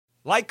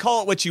Like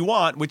Call It What You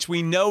Want, which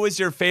we know is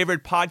your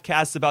favorite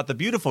podcast about the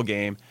beautiful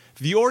game,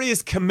 Vuori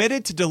is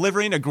committed to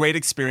delivering a great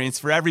experience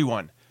for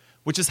everyone,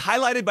 which is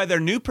highlighted by their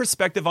new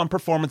perspective on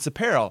performance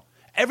apparel.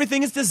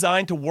 Everything is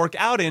designed to work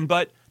out in,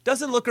 but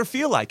doesn't look or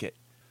feel like it.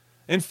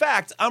 In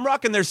fact, I'm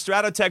rocking their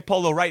Stratotech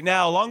polo right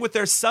now, along with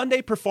their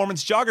Sunday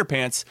Performance jogger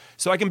pants,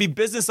 so I can be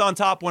business on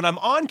top when I'm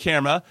on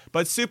camera,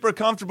 but super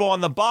comfortable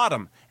on the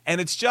bottom. And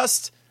it's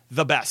just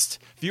the best.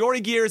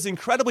 Vuori gear is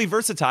incredibly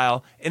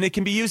versatile, and it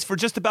can be used for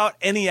just about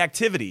any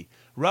activity.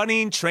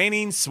 Running,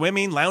 training,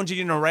 swimming,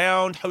 lounging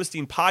around,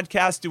 hosting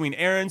podcasts, doing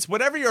errands,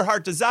 whatever your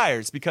heart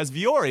desires, because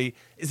Vuori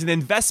is an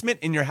investment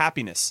in your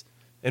happiness.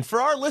 And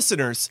for our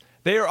listeners,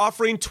 they are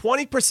offering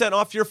 20%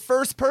 off your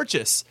first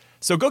purchase.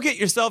 So go get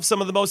yourself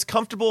some of the most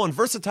comfortable and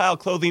versatile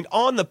clothing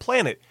on the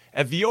planet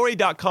at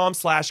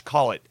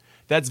vuori.com/callit.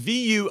 That's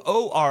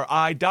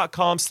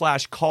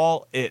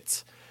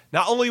VUORI.com/callit.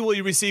 Not only will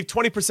you receive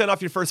 20%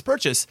 off your first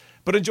purchase,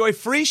 but enjoy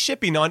free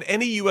shipping on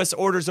any U.S.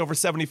 orders over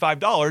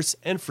 $75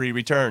 and free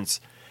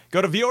returns.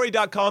 Go to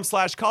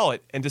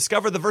vuori.com/callit and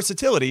discover the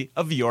versatility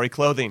of Vuori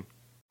clothing.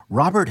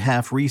 Robert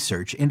Half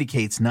research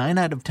indicates 9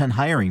 out of 10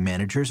 hiring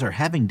managers are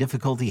having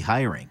difficulty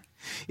hiring.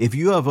 If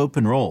you have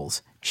open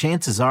roles,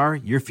 chances are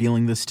you're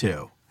feeling this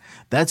too.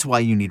 That's why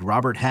you need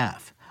Robert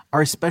Half.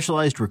 Our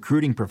specialized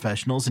recruiting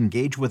professionals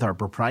engage with our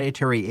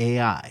proprietary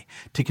AI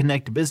to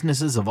connect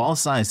businesses of all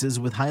sizes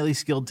with highly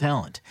skilled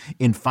talent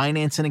in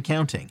finance and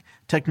accounting,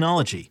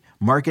 technology,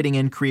 marketing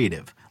and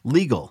creative,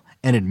 legal,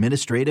 and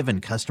administrative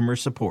and customer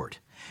support.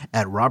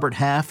 At Robert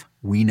Half,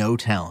 we know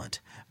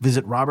talent.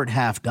 Visit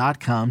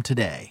roberthalf.com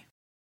today.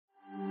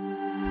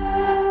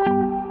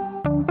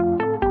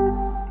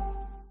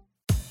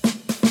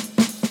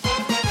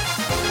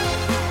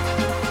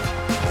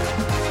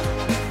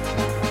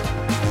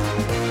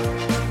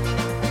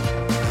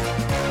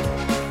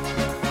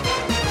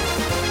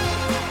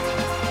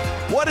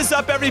 What is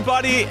up,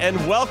 everybody,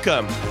 and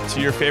welcome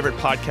to your favorite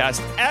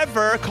podcast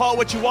ever, Call It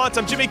What You Want.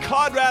 I'm Jimmy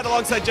Conrad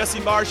alongside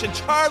Jesse Marsh and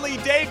Charlie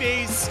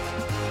Davies.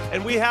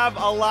 And we have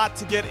a lot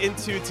to get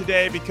into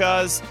today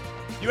because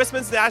U.S.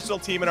 men's national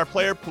team and our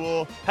player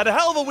pool had a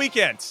hell of a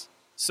weekend.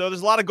 So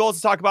there's a lot of goals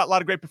to talk about, a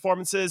lot of great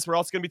performances. We're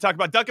also going to be talking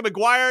about Duncan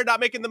McGuire not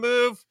making the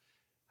move.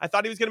 I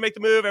thought he was going to make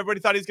the move. Everybody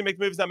thought he was going to make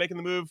the move. He's not making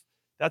the move.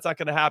 That's not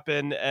going to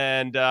happen.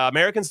 And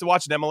Americans to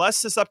watch in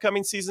MLS this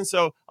upcoming season.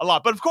 So a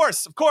lot. But of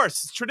course,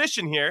 it's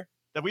tradition here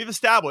that we've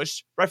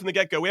established right from the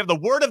get-go. We have the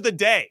word of the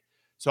day.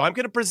 So I'm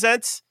going to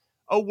present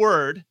a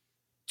word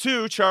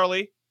to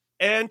Charlie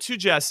and to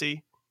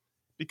Jesse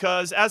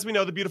because, as we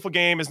know, the beautiful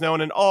game is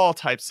known in all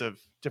types of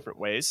different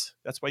ways.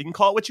 That's why you can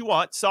call it what you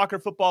want. Soccer,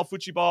 football,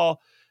 football,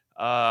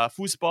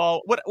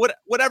 foosball,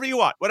 whatever you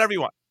want. Whatever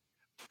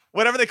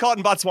they call it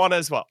in Botswana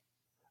as well.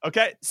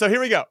 Okay, so here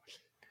we go.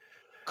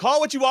 Call it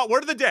what you want.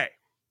 Word of the day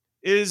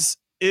is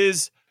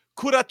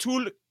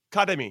Kuratul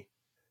Kademi.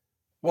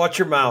 Watch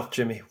your mouth,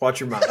 Jimmy. Watch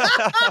your mouth.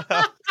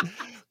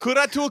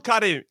 Kuratul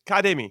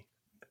Kademi.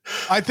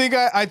 I think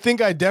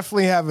I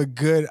definitely have a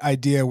good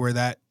idea where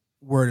that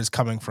word is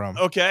coming from.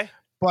 Okay.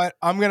 But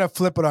I'm going to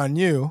flip it on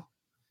you.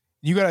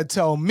 You got to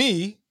tell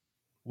me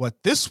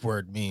what this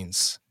word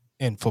means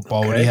in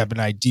football when you have an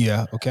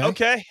idea, okay?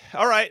 Okay.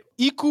 All right.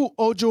 Iku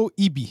Ojo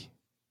Ibi.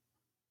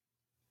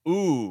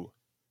 Ooh.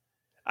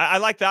 I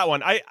like that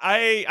one.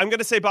 I'm going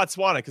to say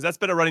Botswana because that's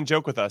been a running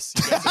joke with us.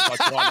 You guys said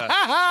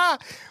Botswana.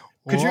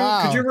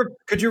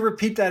 Could you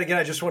repeat that again?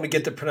 I just want to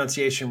get the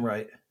pronunciation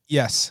right.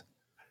 Yes.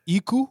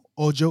 Iku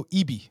Ojo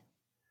Ibi.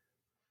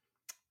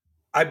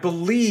 I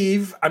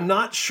believe, I'm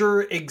not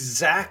sure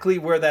exactly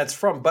where that's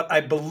from, but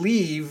I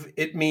believe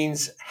it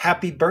means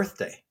happy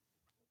birthday.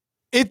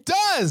 It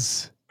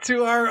does.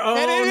 To our own.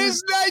 And it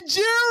is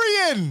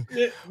Nigerian.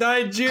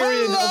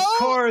 Nigerian,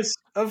 Hello?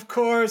 Of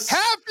course.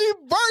 Happy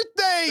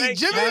birthday,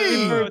 Jimmy.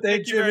 Happy birthday,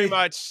 Thank you very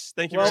much.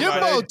 Thank you very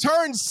much. Jimbo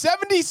turned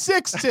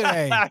 76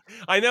 today.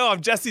 I know.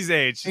 I'm Jesse's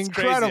age. It's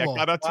incredible. Crazy.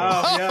 I got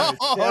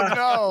Wow,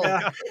 no.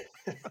 Yeah.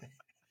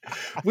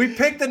 We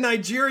picked the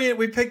Nigerian.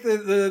 We picked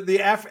the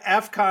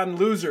AFCON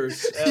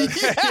losers as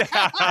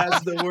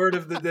the word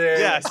of the day.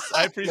 Yes,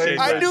 I appreciate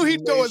that. I knew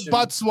he'd go with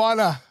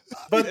Botswana.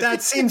 But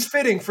that seems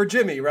fitting for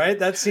Jimmy, right?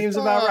 That seems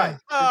about right.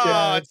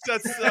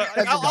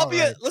 I'll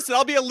be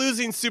a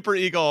losing Super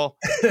Eagle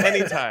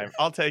anytime.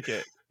 I'll take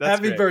it. That's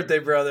Happy great. birthday,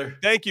 brother.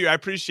 Thank you. I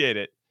appreciate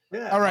it.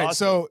 Yeah. All right, awesome.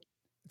 So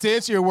to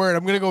answer your word,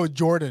 I'm going to go with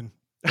Jordan.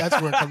 That's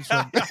where it comes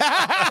from.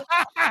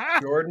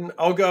 Jordan.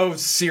 I'll go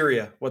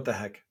Syria. What the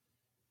heck?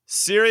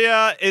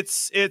 Syria,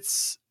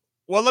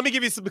 well, let me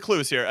give you some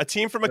clues here. A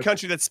team from a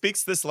country that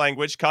speaks this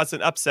language caused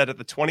an upset at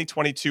the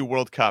 2022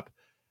 World Cup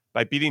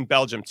by beating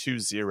Belgium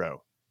 2-0.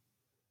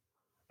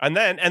 And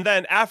then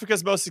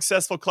Africa's most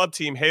successful club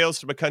team hails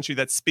from a country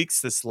that speaks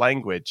this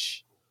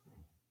language.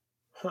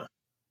 Huh.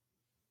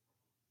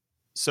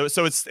 So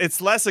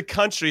it's less a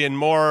country and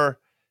more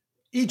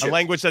Egypt. a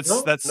language that's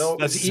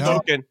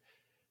spoken.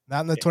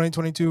 Not in the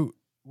 2022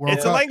 World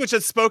It's Cup. a language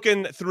that's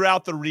spoken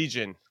throughout the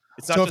region.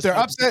 It's not So just if they're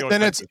upset,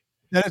 then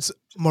it's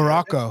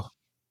Morocco.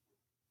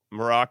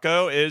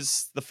 Morocco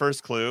is the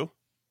first clue.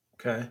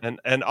 Okay. And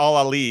Al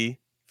Ali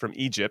from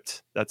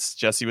Egypt. That's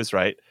Jesse was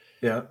right.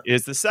 Yeah.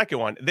 Is the second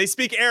one. They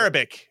speak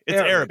Arabic. It's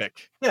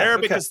Arabic. Yeah,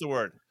 Arabic okay. is the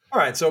word. All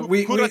right. So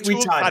we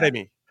tie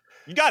that.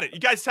 You got it. You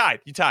guys tied.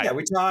 You tied. Yeah,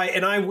 we tie,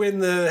 and I win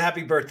the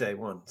happy birthday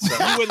one. So.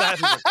 You win the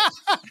happy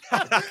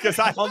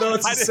birthday. Although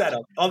it's a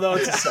setup.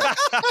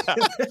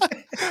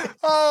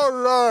 Oh,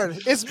 Lord.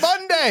 It's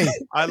Monday.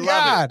 I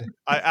love it.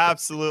 I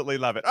absolutely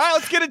love it. All right,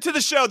 let's get into the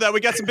show, though.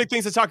 We got some big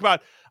things to talk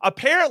about.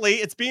 Apparently,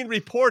 it's being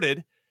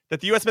reported that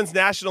the U.S. men's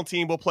national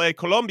team will play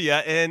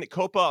Colombia in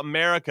Copa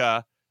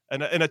America,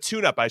 in a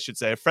tune-up, I should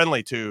say, a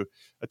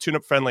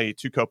tune-up friendly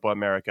to Copa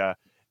America.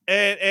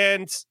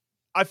 And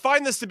I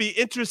find this to be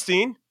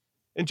interesting.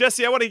 And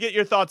Jesse, I want to get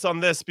your thoughts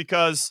on this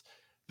because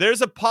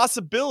there's a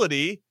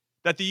possibility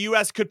that the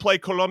U.S. could play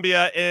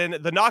Colombia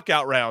in the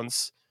knockout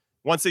rounds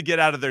once they get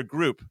out of their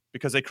group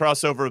because they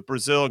cross over with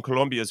Brazil and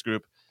Colombia's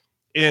group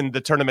in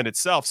the tournament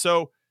itself.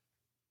 So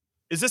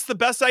is this the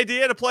best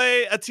idea to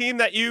play a team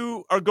that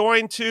you are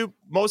going to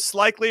most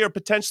likely or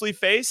potentially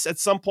face at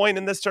some point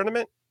in this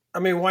tournament? I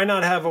mean, why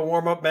not have a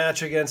warm-up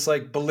match against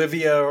like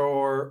Bolivia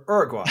or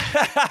Uruguay?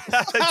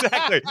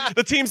 Exactly.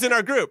 The teams in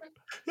our group.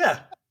 Yeah.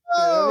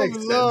 Oh,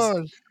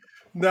 Lord.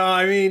 No,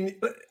 I mean,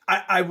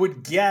 I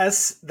would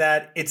guess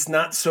that it's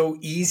not so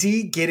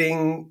easy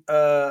getting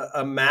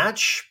a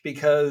match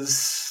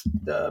because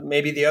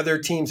maybe the other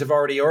teams have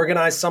already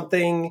organized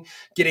something.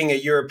 Getting a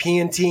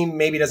European team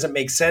maybe doesn't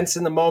make sense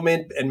in the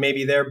moment, and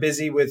maybe they're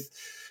busy with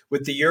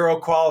the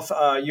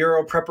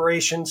Euro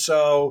preparation.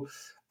 So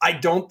I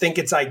don't think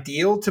it's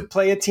ideal to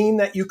play a team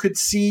that you could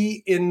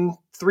see in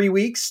 3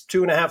 weeks,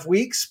 2.5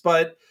 weeks,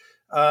 but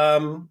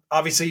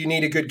obviously you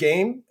need a good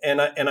game.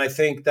 And I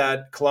think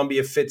that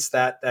Colombia fits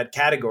that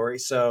category.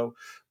 So,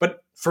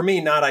 but for me,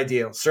 not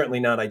ideal,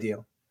 certainly not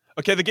ideal.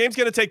 Okay. The game's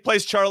going to take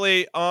place,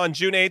 Charlie, on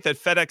June 8th at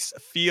FedEx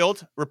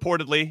Field,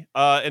 reportedly,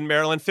 in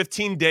Maryland,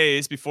 15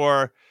 days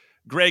before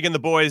Greg and the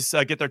boys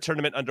get their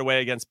tournament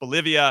underway against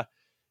Bolivia.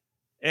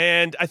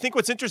 And I think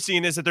what's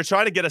interesting is that they're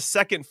trying to get a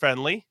second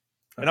friendly.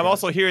 And I'm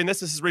also hearing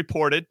this is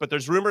reported, but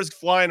there's rumors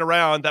flying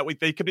around that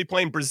they could be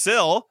playing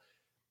Brazil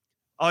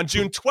on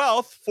June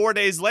 12th, 4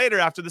 days later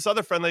after this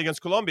other friendly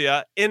against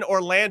Colombia in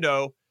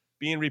Orlando,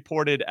 being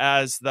reported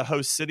as the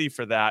host city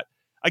for that.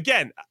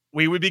 Again,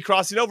 we would be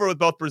crossing over with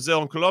both Brazil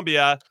and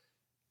Colombia.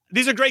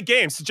 These are great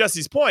games, to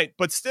Jesse's point,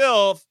 but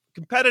still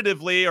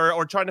competitively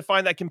or trying to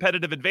find that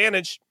competitive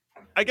advantage,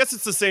 I guess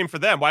it's the same for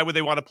them. Why would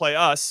they want to play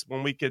us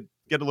when we could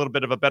get a little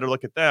bit of a better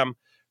look at them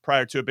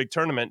prior to a big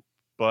tournament?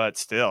 But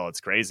still, it's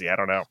crazy. I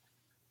don't know.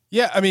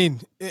 Yeah, I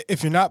mean,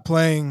 if you're not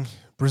playing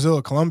Brazil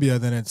or Colombia,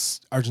 then it's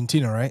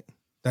Argentina, right?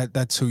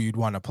 That's who you'd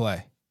want to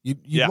play.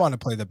 You'd want to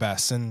play the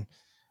best, and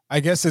I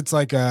guess it's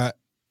like a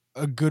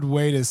good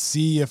way to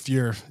see if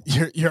you're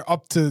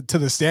up to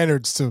the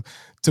standards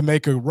to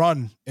make a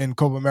run in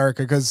Copa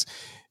America, because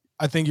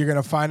I think you're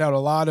going to find out a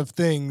lot of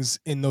things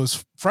in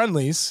those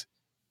friendlies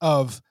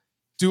of,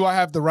 do I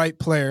have the right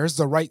players,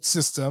 the right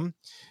system,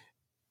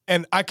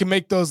 and I can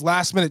make those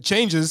last minute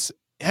changes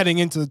heading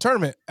into the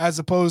tournament, as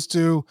opposed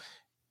to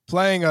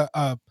playing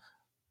a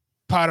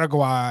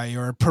Paraguay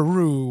or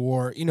Peru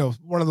or,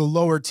 one of the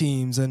lower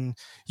teams and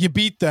you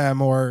beat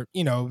them, or,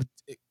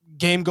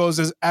 game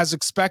goes as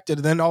expected.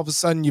 And then all of a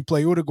sudden you play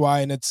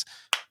Uruguay and it's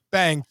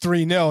bang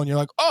 3-0. And you're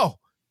like, oh,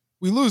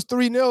 we lose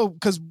 3-0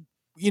 because,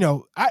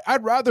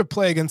 I'd rather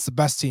play against the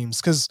best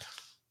teams, because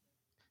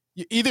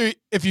either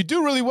if you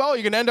do really well,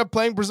 you're going to end up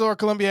playing Brazil or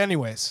Colombia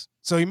anyways.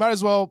 So you might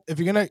as well, if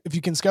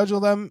you can schedule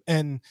them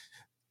and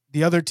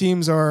the other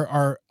teams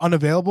are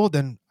unavailable,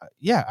 then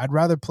yeah, I'd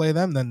rather play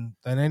them than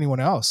anyone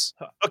else.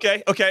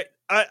 Okay.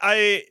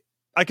 I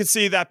could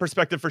see that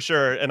perspective for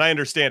sure. And I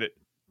understand it.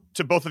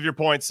 To both of your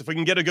points, if we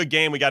can get a good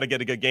game, we got to get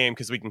a good game,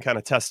 because we can kind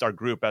of test our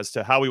group as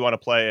to how we want to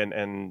play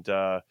and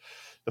the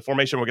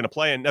formation we're going to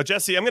play in. Now,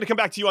 Jesse, I'm going to come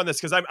back to you on this,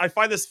 because I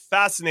find this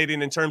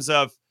fascinating in terms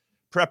of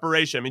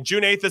preparation. I mean,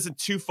 June 8th isn't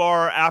too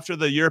far after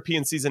the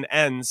European season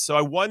ends. So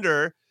I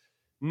wonder,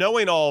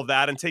 knowing all of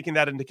that and taking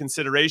that into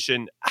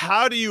consideration,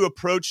 how do you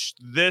approach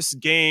this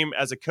game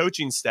as a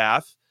coaching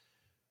staff,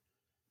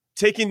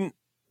 taking,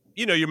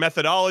 your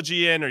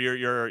methodology in, or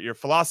your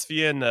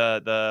philosophy in,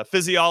 the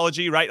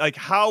physiology, right? Like,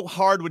 how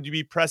hard would you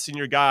be pressing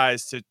your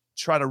guys to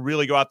try to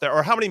really go out there?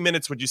 Or how many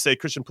minutes would you say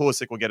Christian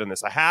Pulisic will get in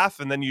this? A half,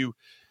 and then you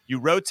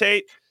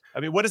rotate? I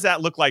mean, what does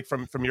that look like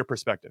from your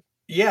perspective?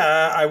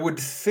 Yeah, I would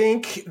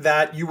think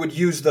that you would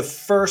use the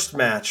first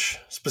match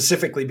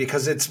specifically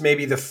because it's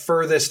maybe the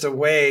furthest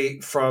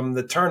away from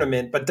the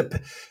tournament. But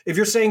if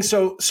you're saying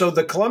so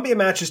the Colombia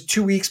match is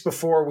 2 weeks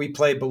before we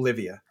play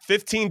Bolivia.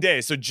 15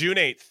 days, so June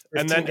 8th.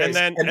 And then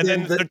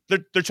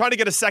they're trying to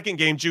get a second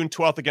game June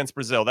 12th against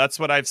Brazil. That's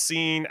what I've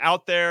seen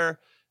out there,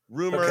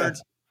 rumored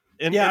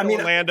in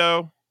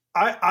Orlando.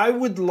 I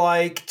would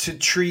like to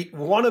treat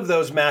one of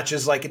those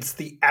matches like it's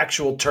the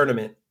actual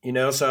tournament,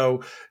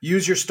 so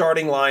use your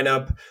starting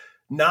lineup,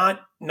 not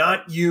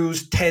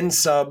use 10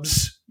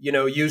 subs,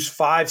 use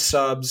 5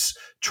 subs,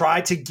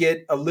 try to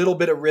get a little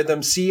bit of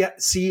rhythm,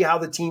 see how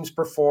the team's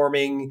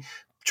performing,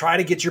 Try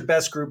to get your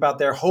best group out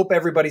there. Hope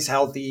everybody's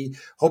healthy.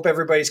 Hope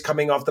everybody's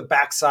coming off the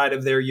backside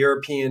of their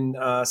European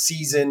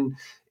season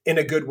in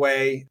a good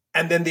way.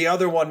 And then the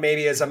other one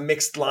maybe is a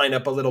mixed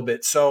lineup a little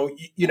bit. So,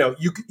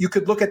 you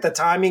could look at the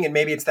timing and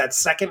maybe it's that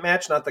second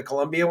match, not the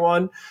Colombia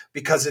one,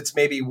 because it's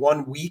maybe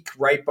 1 week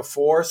right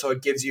before. So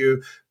it gives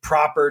you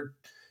proper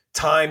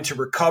time to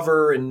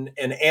recover and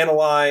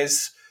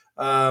analyze.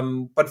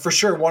 But for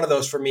sure, one of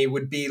those for me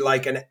would be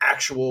like an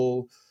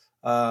actual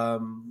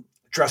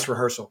dress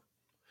rehearsal.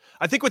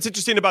 I think what's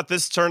interesting about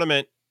this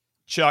tournament,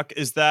 Chuck,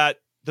 is that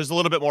there's a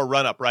little bit more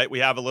run up, right? We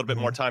have a little bit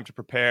more time to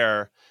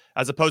prepare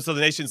as opposed to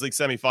the Nations League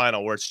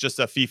semifinal where it's just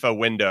a FIFA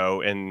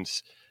window and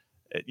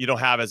you don't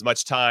have as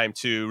much time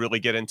to really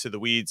get into the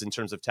weeds in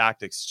terms of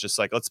tactics. It's just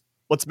like,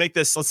 let's make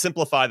this, let's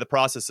simplify the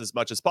process as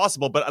much as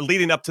possible. But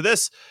leading up to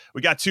this,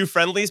 we got 2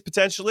 friendlies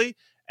potentially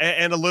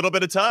and a little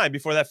bit of time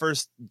before that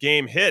first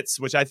game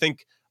hits, which I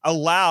think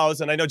allows,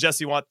 and I know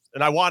Jesse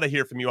I want to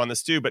hear from you on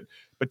this too, but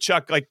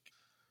Chuck, like,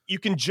 you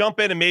can jump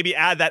in and maybe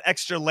add that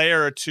extra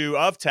layer or two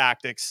of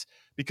tactics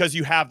because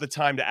you have the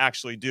time to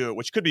actually do it,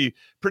 which could be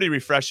pretty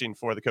refreshing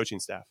for the coaching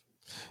staff.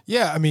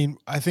 Yeah, I mean,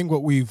 I think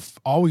what we've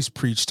always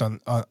preached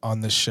on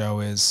this show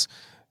is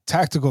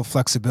tactical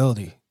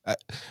flexibility.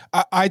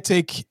 I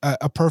take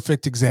a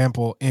perfect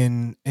example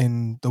in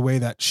the way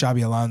that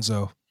Xabi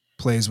Alonso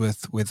plays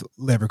with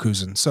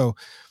Leverkusen. So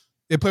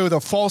they play with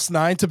a false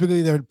 9.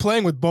 Typically, they're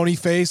playing with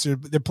Boniface or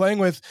they're playing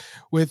with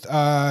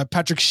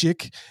Patrick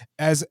Schick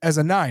as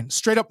a 9,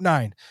 straight up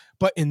 9.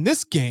 But in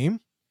this game,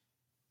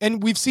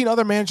 and we've seen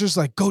other managers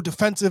like go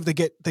defensive. They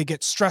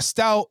get stressed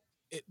out.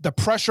 The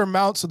pressure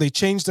mounts, so they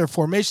change their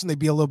formation. They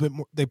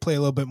play a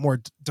little bit more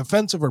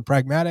defensive or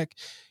pragmatic.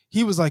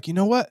 He was like, you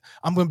know what?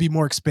 I'm going to be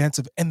more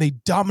expansive, and they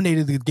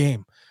dominated the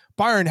game.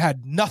 Bayern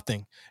had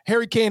nothing.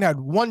 Harry Kane had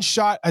 1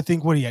 shot. I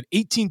think he had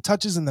 18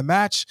 touches in the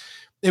match.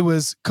 It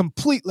was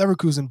complete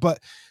Leverkusen, but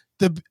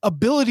the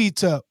ability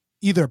to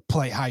either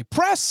play high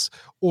press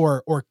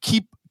or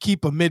keep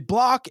a mid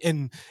block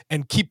and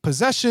keep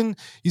possession.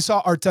 You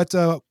saw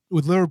Arteta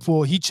with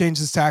Liverpool. He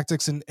changed his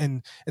tactics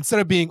and instead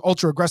of being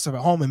ultra aggressive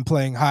at home and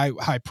playing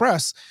high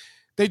press,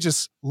 they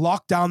just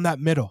locked down that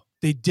middle.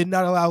 They did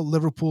not allow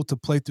Liverpool to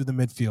play through the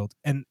midfield,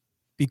 and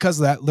because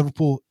of that,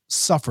 Liverpool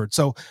suffered.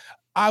 So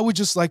I would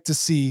just like to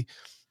see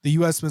the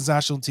U.S. men's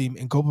national team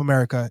in Copa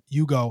America.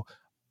 You go,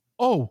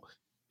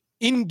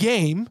 in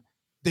game,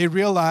 they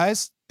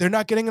realize they're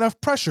not getting enough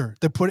pressure.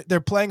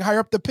 They're playing higher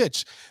up the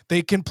pitch.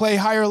 They can play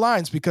higher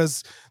lines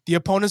because the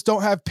opponents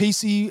don't have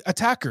pacey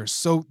attackers,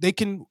 so they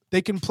can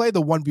play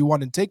the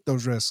 1v1 and take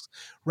those risks.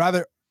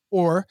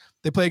 Or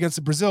they play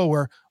against Brazil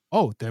where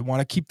they want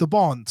to keep the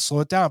ball and slow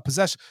it down,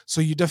 possession. So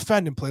you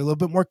defend and play a little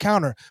bit more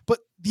counter. But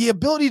the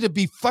ability to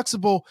be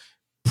flexible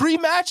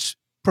pre-match,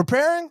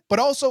 preparing, but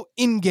also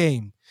in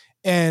game.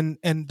 And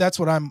that's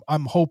what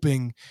I'm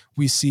hoping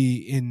we see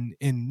in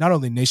not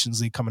only Nations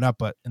League coming up,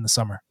 but in the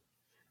summer.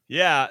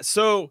 Yeah.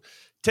 So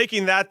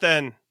taking that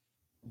then,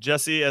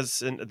 Jesse,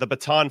 as in the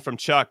baton from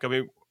Chuck, I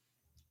mean,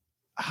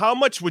 how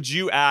much would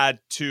you add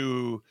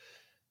to,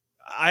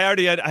 I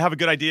have a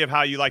good idea of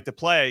how you like to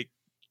play.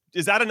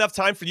 Is that enough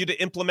time for you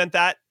to implement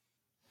that?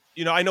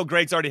 I know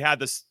Greg's already had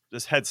this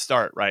head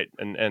start, right?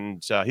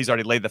 And he's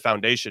already laid the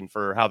foundation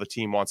for how the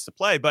team wants to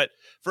play. But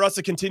for us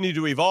to continue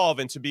to evolve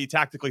and to be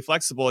tactically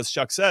flexible, as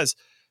Chuck says,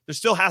 there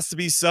still has to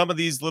be some of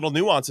these little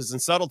nuances and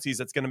subtleties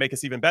that's going to make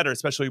us even better,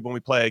 especially when we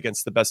play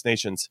against the best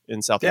nations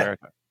in South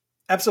America.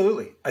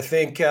 Absolutely. I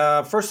think,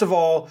 first of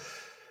all,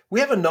 we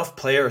have enough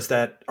players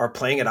that are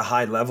playing at a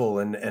high level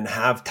and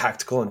have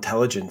tactical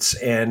intelligence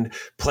and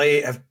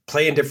play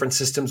in different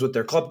systems with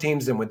their club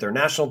teams and with their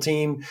national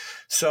team.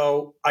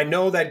 So I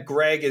know that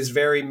Greg is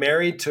very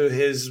married to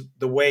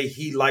the way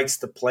he likes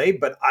to play,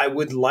 but I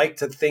would like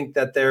to think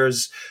that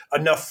there's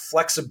enough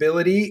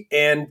flexibility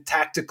and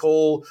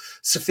tactical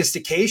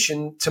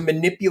sophistication to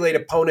manipulate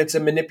opponents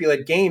and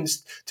manipulate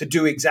games to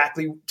do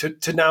exactly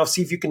to now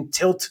see if you can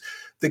tilt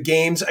the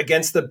games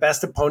against the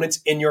best opponents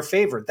in your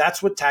favor.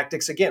 That's what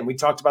tactics, again, we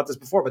talked about this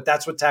before, but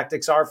that's what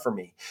tactics are for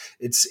me.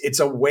 It's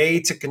a way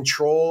to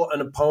control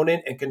an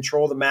opponent and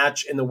control the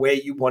match in the way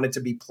you want it to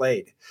be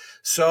played.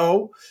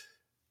 So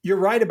you're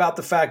right about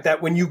the fact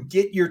that when you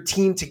get your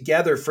team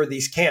together for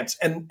these camps,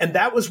 and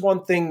that was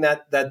one thing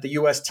that the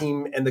U.S.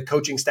 team and the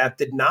coaching staff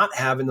did not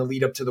have in the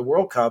lead up to the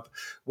World Cup,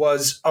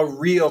 was a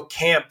real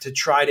camp to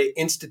try to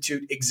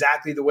institute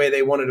exactly the way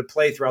they wanted to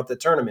play throughout the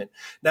tournament.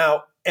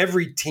 Now,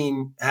 every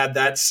team had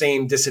that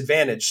same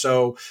disadvantage.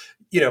 So,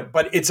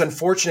 but it's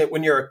unfortunate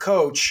when you're a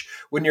coach,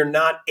 when you're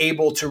not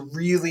able to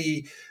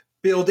really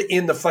build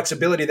in the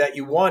flexibility that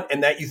you want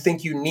and that you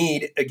think you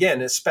need,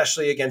 again,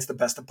 especially against the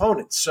best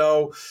opponents.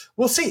 So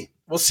we'll see.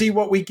 We'll see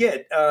what we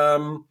get.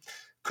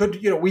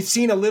 We've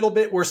seen a little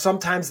bit where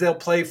sometimes they'll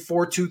play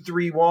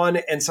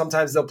 4-2-3-1 and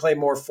sometimes they'll play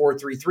more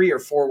 4-3-3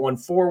 or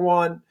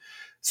 4-1-4-1.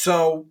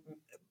 So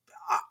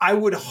I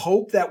would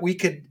hope that we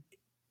could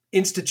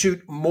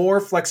institute more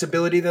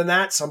flexibility than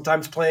that,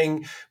 sometimes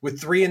playing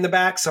with 3 in the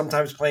back,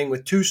 sometimes playing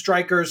with 2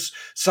 strikers,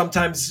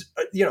 sometimes,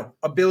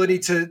 ability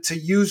to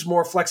use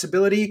more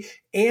flexibility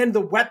and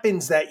the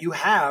weapons that you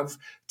have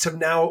to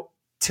now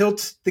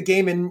tilt the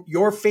game in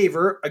your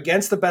favor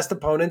against the best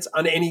opponents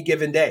on any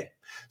given day.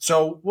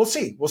 So we'll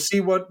see. We'll see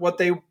what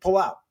they pull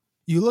out.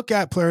 You look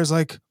at players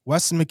like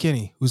Weston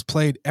McKennie, who's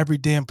played every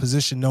damn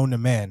position known to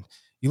man.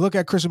 You look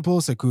at Christian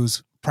Pulisic,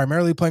 who's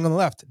primarily playing on the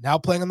left, now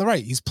playing on the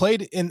right. He's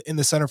played in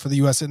the center for the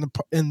U.S.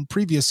 in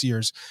previous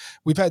years.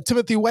 We've had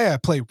Timothy Weah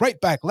play right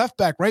back, left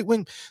back, right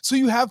wing. So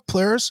you have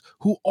players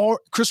who are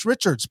Chris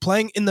Richards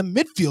playing in the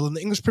midfield in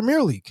the English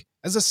Premier League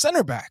as a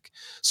center back.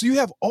 So you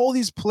have all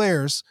these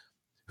players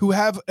who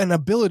have an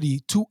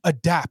ability to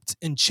adapt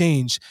and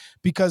change,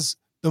 because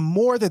the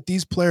more that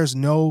these players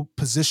know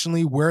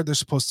positionally where they're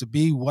supposed to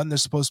be, when they're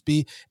supposed to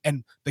be,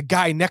 and the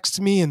guy next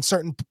to me in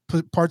certain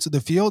parts of the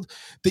field,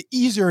 the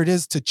easier it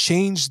is to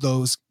change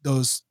those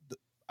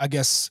I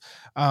guess,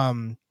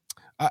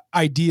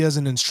 ideas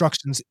and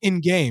instructions in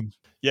game.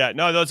 Yeah,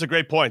 no, those are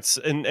great points.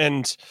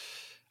 And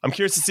I'm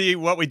curious to see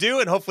what we do,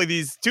 and hopefully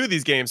these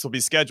games will be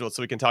scheduled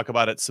so we can talk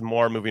about it some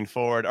more moving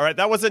forward. All right,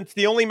 that wasn't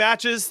the only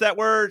matches that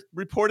were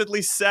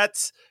reportedly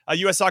set.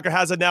 U.S. Soccer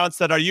has announced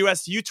that our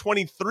U.S.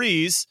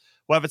 U23s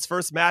will have its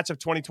first match of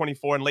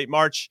 2024 in late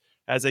March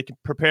as they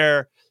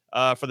prepare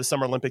for the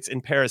Summer Olympics in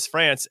Paris,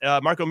 France.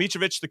 Marko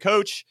Mitrovic, the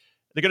coach,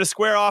 they're going to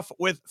square off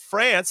with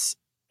France,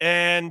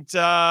 and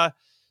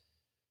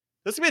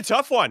this is going to be a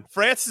tough one.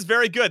 France is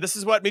very good. This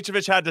is what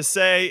Mitrovic had to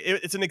say.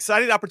 It's an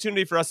exciting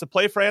opportunity for us to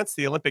play France,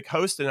 the Olympic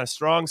host and a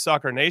strong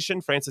soccer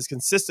nation. France is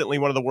consistently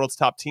one of the world's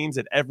top teams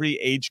at every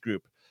age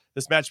group.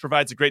 This match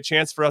provides a great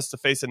chance for us to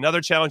face another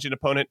challenging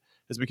opponent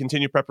as we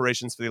continue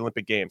preparations for the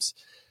Olympic Games.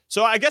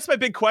 So I guess my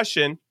big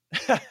question,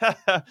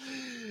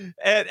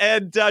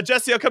 and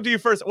Jesse, I'll come to you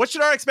first. What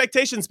should our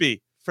expectations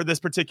be for this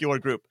particular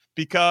group?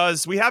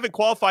 Because we haven't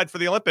qualified for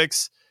the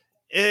Olympics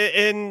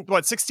in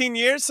 16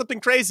 years, something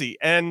crazy.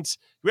 And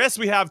yes,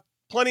 we have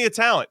plenty of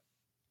talent,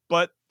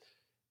 but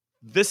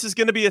this is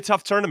going to be a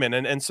tough tournament.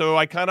 And so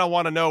I kind of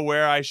want to know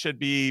where I should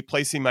be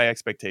placing my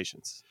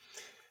expectations.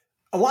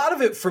 A lot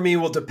of it for me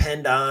will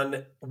depend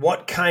on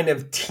what kind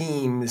of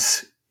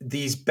teams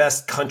these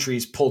best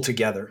countries pull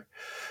together.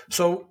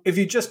 So if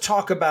you just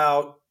talk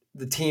about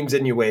the teams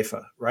in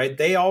UEFA, right?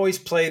 They always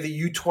play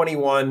the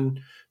U21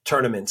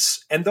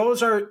 tournaments, and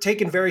those are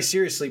taken very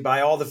seriously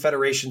by all the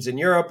federations in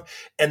Europe.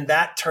 And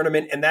that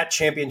tournament and that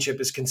championship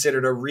is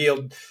considered a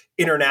real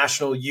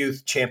international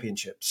youth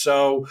championship.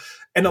 So,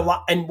 and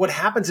what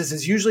happens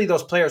is usually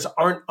those players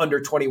aren't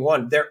under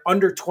 21. They're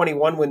under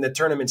 21 when the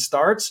tournament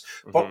starts,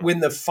 but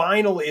when the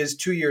final is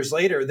 2 years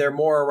later, they're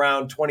more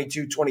around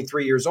 22,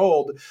 23 years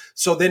old.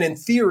 So then in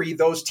theory,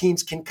 those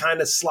teams can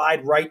kind of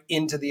slide right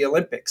into the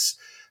Olympics.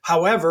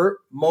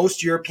 However,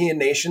 most European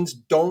nations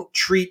don't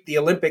treat the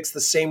Olympics the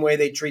same way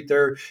they treat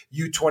their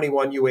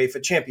U21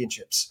 UEFA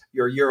championships,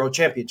 your Euro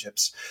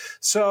championships.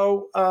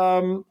 So,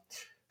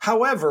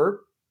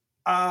 however,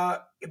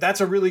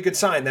 that's a really good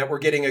sign that we're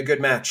getting a good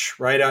match,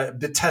 right?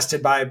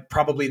 Tested by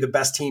probably the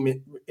best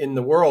team in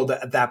the world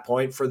at that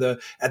point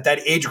at that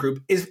age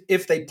group,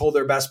 if they pull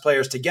their best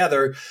players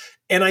together.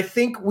 And I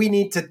think we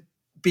need to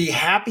be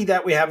happy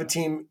that we have a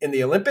team in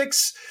the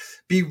Olympics,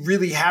 be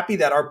really happy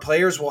that our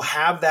players will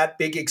have that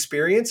big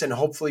experience and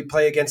hopefully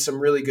play against some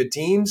really good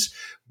teams,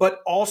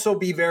 but also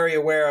be very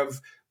aware of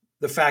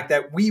the fact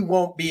that we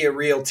won't be a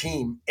real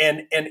team.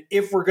 And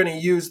if we're going to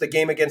use the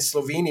game against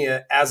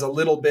Slovenia as a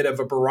little bit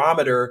of a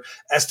barometer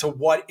as to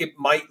what it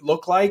might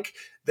look like,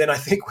 then I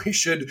think we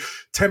should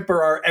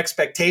temper our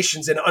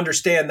expectations and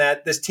understand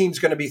that this team's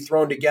going to be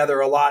thrown together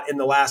a lot in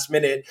the last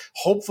minute.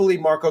 Hopefully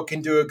Marco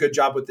can do a good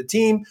job with the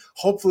team.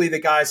 Hopefully the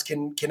guys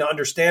can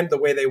understand the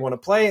way they want to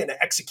play and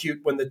execute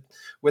when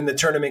the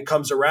tournament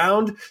comes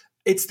around.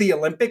 It's the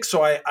Olympics,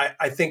 so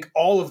I think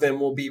all of them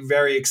will be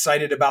very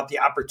excited about the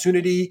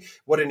opportunity,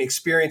 what an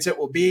experience it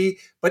will be.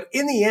 But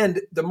in the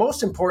end, the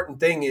most important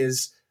thing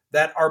is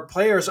that our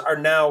players are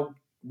now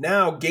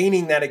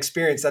gaining that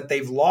experience that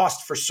they've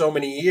lost for so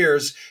many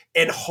years,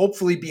 and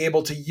hopefully be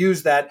able to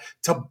use that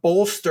to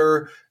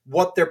bolster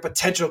what their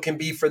potential can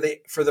be for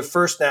the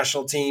first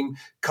national team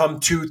come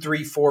 2,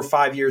 3, 4,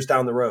 5 years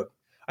down the road.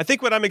 I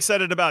think what I'm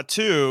excited about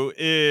too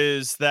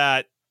is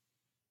that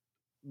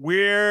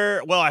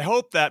I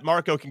hope that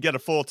Marco can get a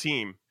full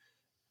team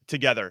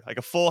together, like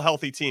a full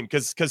healthy team,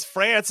 because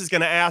France is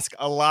going to ask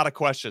a lot of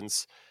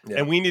questions,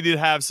 and we need to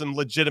have some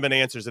legitimate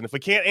answers. And if we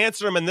can't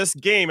answer them in this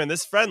game, in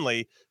this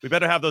friendly, we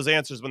better have those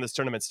answers when this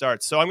tournament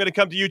starts. So I'm going to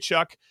come to you,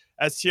 Chuck,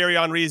 as Thierry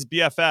Henry's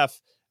BFF.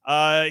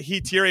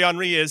 Thierry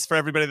Henry is, for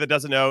everybody that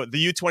doesn't know,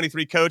 the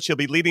U23 coach. He'll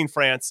be leading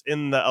France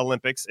in the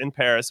Olympics in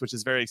Paris, which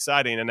is very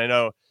exciting. And I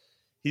know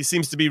he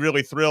seems to be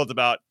really thrilled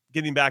about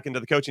getting back into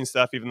the coaching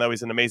stuff, even though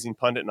he's an amazing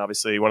pundit and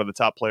obviously one of the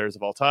top players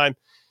of all time.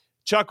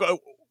 Chuck,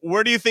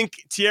 where do you think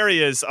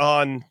Thierry is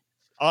on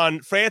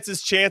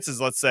France's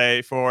chances, let's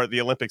say, for the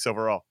Olympics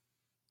overall?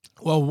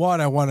 Well, one,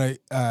 I want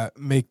to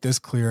make this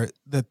clear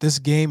that this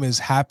game is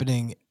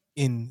happening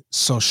in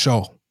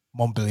Sochaux.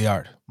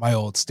 Montbéliard, my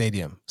old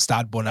stadium,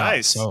 Stade Bonal.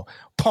 Nice. So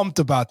pumped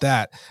about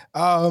that.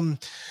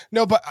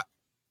 No, but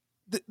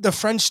the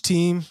French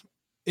team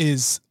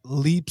is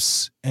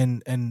leaps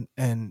and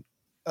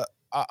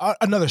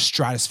another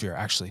stratosphere.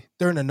 Actually,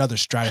 they're in another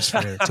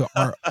stratosphere to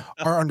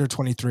our under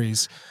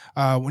 23s.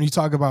 When you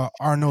talk about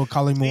Arnaud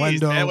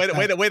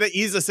Kalimuendo, way to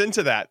ease us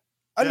into that.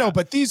 I know,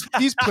 but these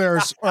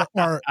players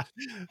are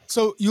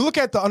so you look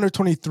at the under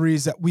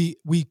 23s that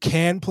we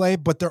can play,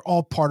 but they're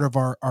all part of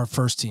our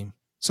first team.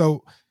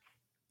 So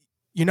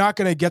you're not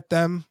going to get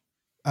them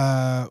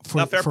for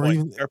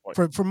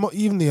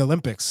even the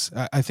Olympics.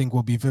 I think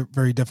will be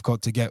very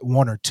difficult to get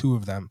one or two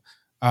of them.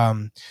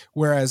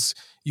 Whereas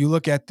you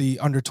look at the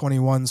under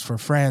 21s for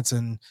France,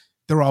 and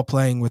they're all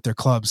playing with their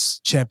clubs,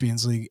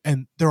 Champions League,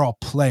 and they're all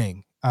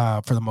playing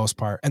for the most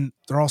part, and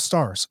they're all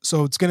stars.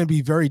 So it's going to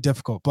be very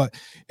difficult, but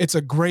it's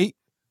a great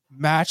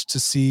match to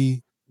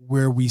see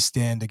where we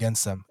stand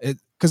against them.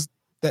 Because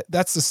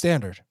that's the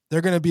standard.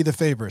 They're going to be the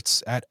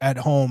favorites at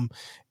home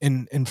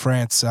in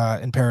France,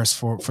 in Paris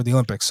for the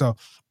Olympics. So,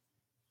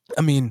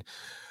 I mean,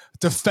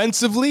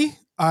 defensively,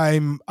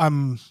 I'm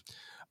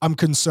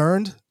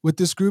concerned with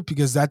this group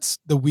because that's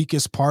the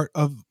weakest part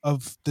of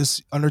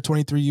this under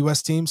 23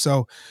 US team.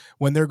 So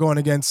when they're going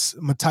against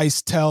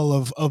Matthijs Tel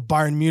of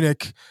Bayern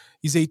Munich,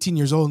 he's 18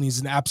 years old and he's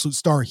an absolute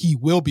star. He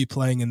will be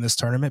playing in this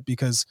tournament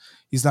because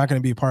he's not going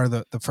to be a part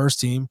of the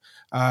first team.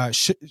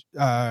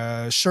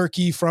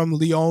 Cherki from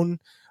Lyon,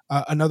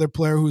 another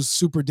player who's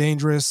super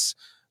dangerous.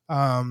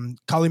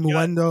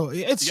 Kalimuendo.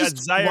 It's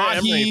just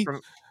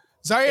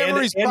Zaire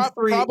Emery's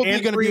probably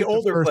going to be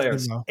older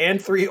players and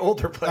three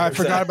older players. I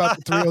forgot about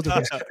the 3 older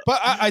players,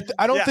 but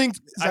I don't think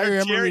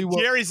Zaire Emery will.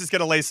 Jerry's is going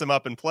to lace him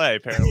up and play.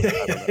 Apparently,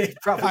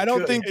 I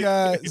don't think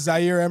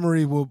Zaire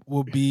Emery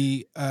will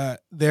be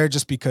there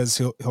just because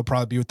he'll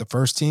probably be with the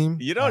first team.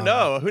 You don't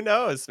know. Who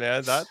knows,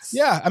 man?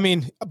 I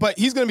mean, but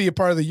he's going to be a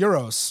part of the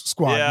Euros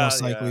squad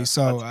most likely.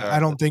 So I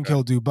don't think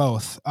he'll do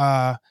both.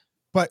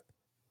 But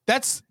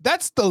that's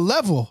the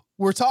level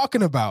we're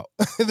talking about.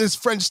 This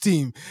French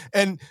team.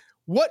 And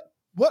what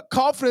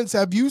confidence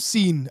have you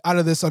seen out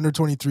of this under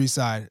 23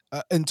 side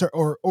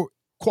or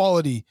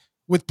quality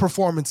with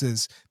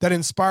performances that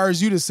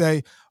inspires you to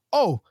say,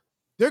 oh,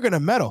 they're going to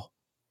medal?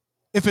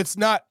 If it's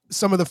not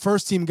some of the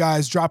first team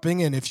guys dropping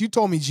in, if you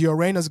told me Gio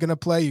Reyna's going to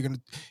play,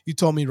 you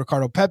told me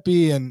Ricardo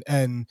Pepi and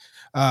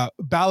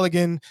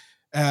Balogun,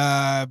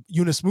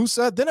 Yunus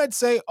Musa, then I'd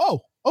say,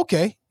 oh,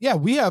 okay, yeah,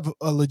 we have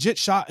a legit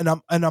shot, and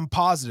I'm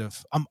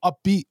positive. I'm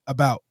upbeat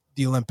about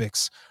the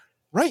Olympics.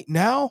 Right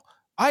now,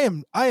 I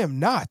am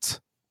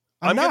not.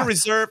 I'm going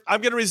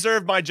to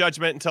reserve my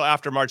judgment until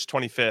after March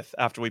 25th,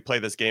 after we play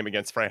this game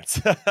against France.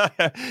 I'll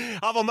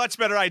have a much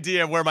better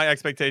idea of where my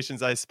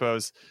expectations, I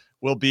suppose,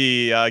 will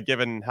be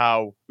given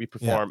how we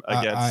perform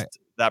against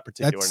that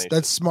particular nation.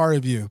 That's smart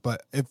of you,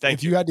 but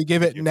if you had to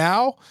give it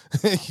now,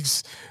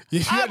 Listen,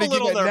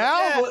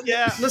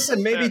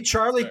 maybe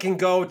Charlie can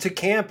go to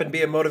camp and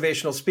be a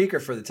motivational speaker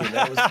for the team.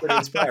 That was pretty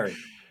inspiring.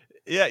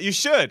 Yeah, you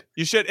should.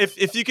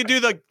 If you could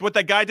do what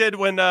that guy did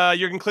when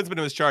Jurgen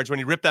Klinsmann was charged, when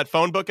he ripped that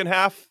phone book in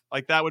half,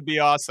 like that would be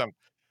awesome.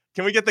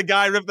 Can we get the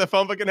guy rip the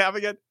phone book in half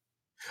again?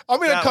 I'm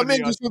going to come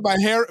in just with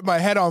my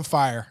head on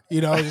fire,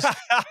 just,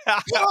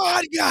 come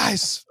on,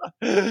 guys.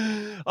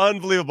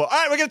 Unbelievable. All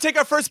right, we're going to take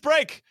our first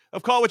break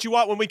of Call What You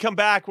Want. When we come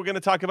back, we're going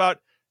to talk about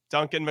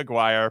Duncan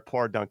McGuire.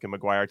 Poor Duncan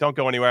McGuire. Don't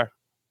go anywhere.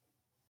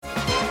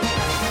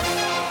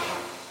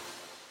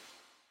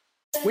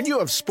 When you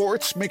have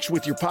sports mixed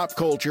with your pop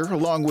culture,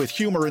 along with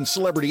humor and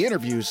celebrity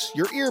interviews,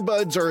 your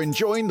earbuds are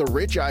enjoying The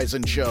Rich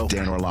Eisen Show.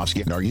 Dan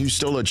Orlovsky, are you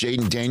still a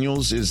Jaden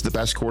Daniels is the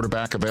best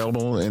quarterback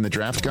available in the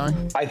draft guy?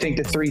 I think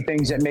the three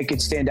things that make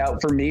it stand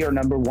out for me are,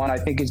 number one, I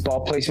think his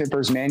ball placement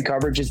versus man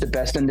coverage is the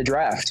best in the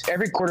draft.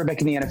 Every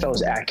quarterback in the NFL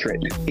is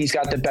accurate. He's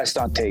got the best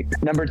on tape.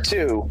 Number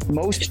two,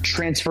 most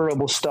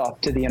transferable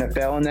stuff to the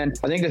NFL. And then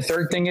I think the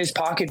third thing is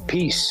pocket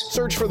peace.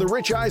 Search for The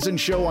Rich Eisen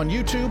Show on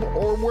YouTube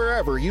or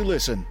wherever you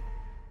listen.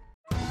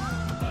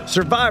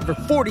 Survivor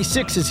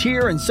 46 is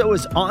here, and so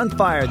is On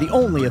Fire, the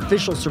only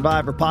official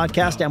Survivor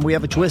podcast, and we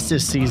have a twist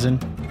this season.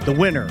 The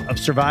winner of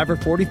Survivor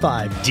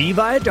 45, Dee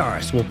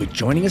Valladares, will be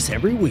joining us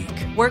every week.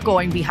 We're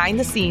going behind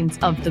the scenes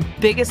of the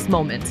biggest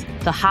moments,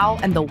 the how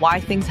and the why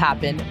things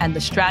happen, and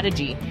the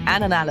strategy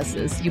and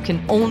analysis you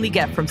can only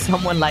get from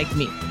someone like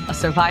me, a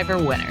Survivor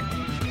winner.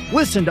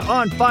 Listen to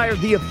On Fire,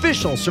 the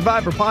official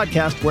Survivor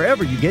podcast,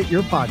 wherever you get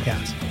your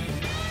podcast.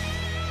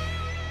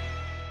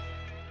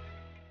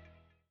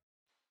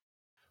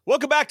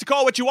 Welcome back to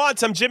Call What You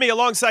Want. I'm Jimmy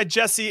alongside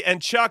Jesse and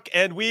Chuck,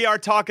 and we are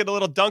talking a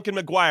little Duncan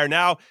McGuire.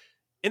 Now,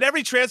 in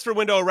every transfer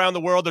window around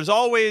the world, there's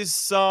always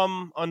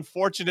some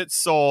unfortunate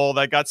soul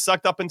that got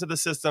sucked up into the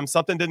system.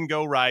 Something didn't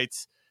go right.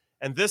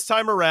 And this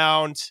time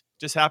around,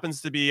 just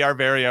happens to be our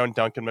very own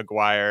Duncan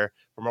McGuire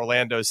from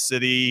Orlando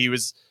City. He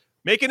was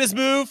making his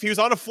move. He was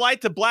on a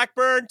flight to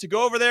Blackburn to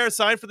go over there,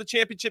 sign for the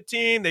championship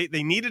team.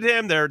 They needed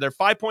him. They're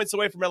 5 points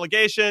away from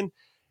relegation.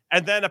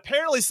 And then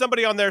apparently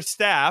somebody on their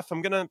staff,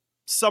 I'm going to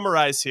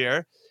summarize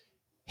here,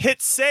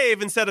 hit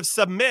save instead of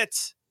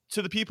submit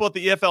to the people at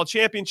the EFL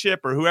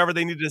Championship or whoever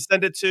they needed to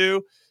send it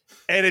to,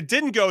 and it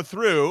didn't go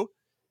through.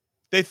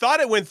 They thought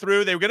it went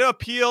through. They were going to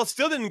appeal.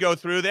 Still didn't go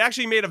through. They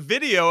actually made a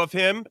video of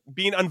him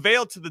being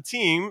unveiled to the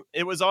team.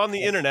 It was on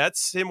the internet,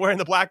 him wearing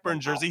the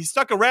Blackburn jersey. He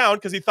stuck around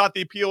because he thought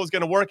the appeal was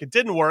going to work. It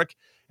didn't work.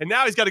 And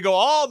now he's got to go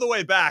all the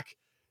way back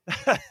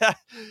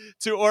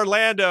to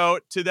Orlando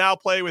to now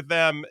play with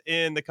them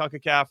in the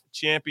CONCACAF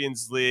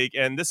Champions League.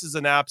 And this is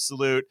an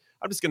absolute,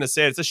 I'm just going to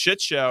say it's a shit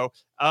show.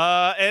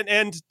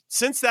 And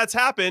since that's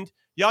happened,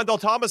 Jan Dahl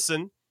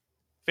Tomasson,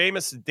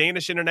 famous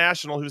Danish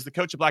international who's the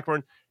coach of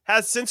Blackburn,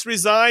 has since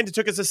resigned and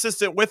took his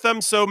assistant with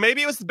him. So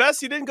maybe it was the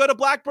best he didn't go to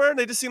Blackburn.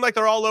 They just seem like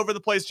they're all over the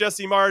place.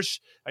 Jesse Marsh,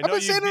 I've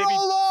been saying it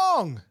all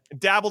along.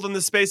 Dabbled in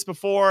the space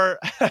before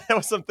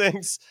with some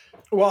things.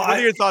 Well, what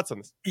are your thoughts on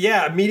this?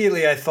 Yeah,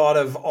 immediately I thought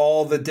of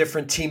all the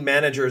different team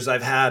managers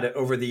I've had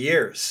over the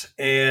years.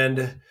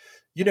 And,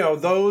 you know,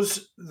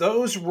 those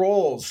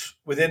roles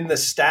within the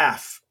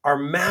staff are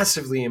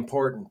massively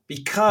important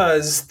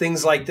because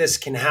things like this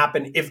can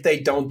happen if they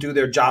don't do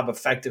their job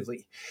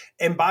effectively.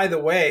 And by the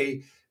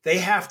way, they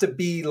have to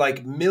be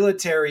like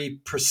military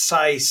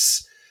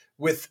precise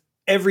with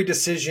every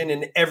decision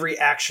and every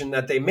action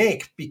that they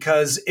make,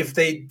 because if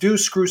they do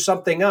screw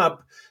something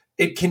up,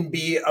 it can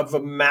be of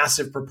a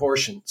massive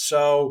proportion.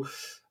 So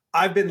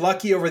I've been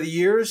lucky over the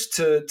years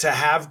to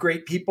have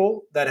great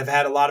people that have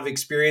had a lot of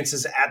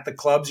experiences at the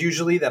clubs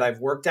usually that I've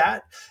worked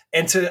at.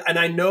 And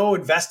I know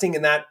investing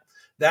in that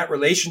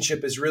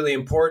relationship is really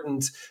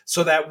important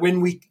so that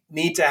when we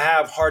need to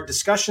have hard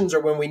discussions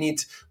or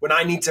when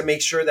I need to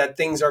make sure that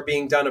things are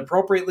being done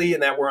appropriately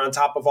and that we're on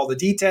top of all the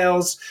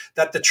details,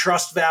 that the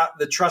trust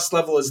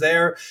level is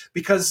there.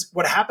 Because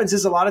what happens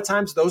is a lot of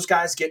times those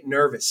guys get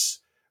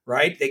nervous,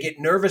 right? They get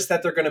nervous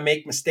that they're going to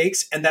make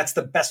mistakes, and that's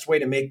the best way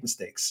to make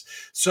mistakes.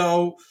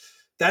 So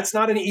that's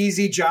not an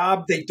easy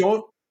job. They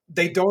don't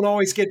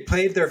always get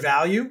paid their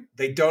value.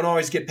 They don't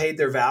always get paid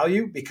their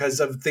value because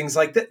of things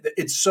like that.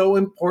 It's so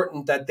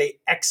important that they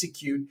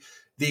execute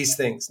these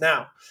things.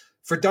 Now,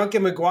 for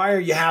Duncan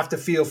McGuire, you have to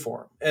feel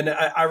for him. And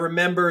I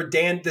remember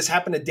this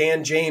happened to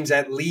Dan James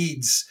at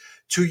Leeds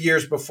 2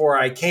 years before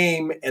I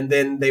came, and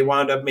then they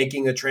wound up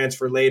making a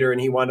transfer later,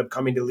 and he wound up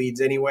coming to Leeds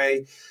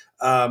anyway.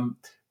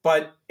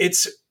 But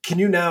can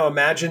you now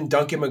imagine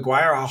Duncan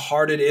McGuire, how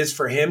hard it is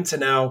for him to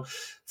now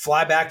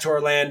fly back to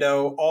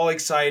Orlando, all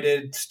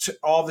excited,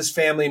 all of his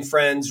family and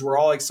friends were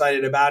all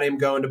excited about him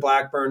going to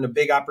Blackburn, a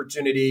big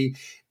opportunity.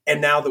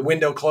 And now the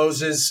window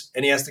closes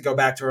and he has to go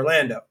back to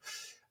Orlando.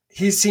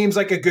 He seems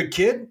like a good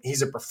kid.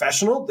 He's a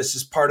professional. This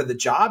is part of the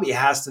job. He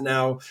has to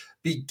now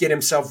get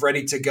himself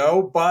ready to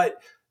go.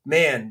 But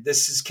man,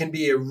 can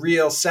be a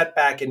real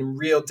setback and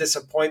real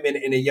disappointment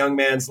in a young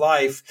man's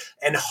life.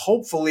 And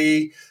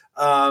hopefully,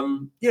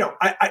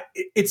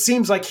 it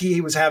seems like he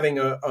was having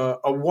a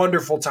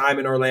wonderful time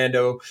in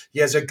Orlando. He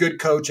has a good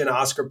coach in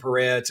Oscar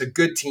Perea. It's a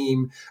good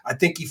team. I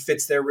think he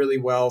fits there really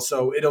well.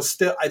 So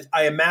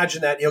I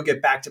imagine that he'll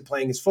get back to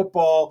playing his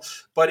football,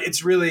 but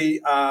it's really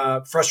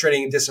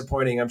frustrating and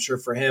disappointing, I'm sure,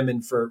 for him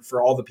and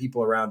for all the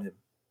people around him.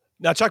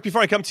 Now, Chuck,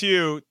 before I come to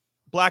you,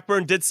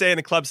 Blackburn did say in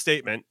a club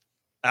statement,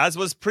 as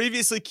was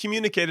previously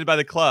communicated by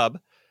the club,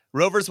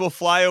 Rovers will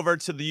fly over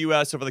to the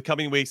U.S. over the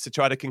coming weeks to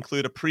try to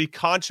conclude a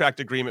pre-contract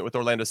agreement with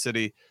Orlando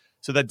City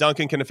so that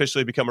Duncan can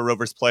officially become a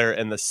Rovers player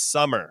in the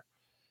summer.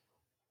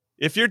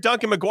 If you're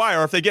Duncan McGuire,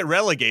 or if they get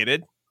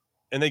relegated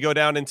and they go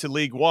down into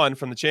League One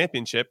from the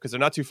championship, because they're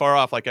not too far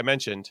off, like I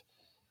mentioned,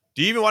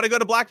 do you even want to go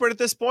to Blackburn at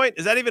this point?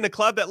 Is that even a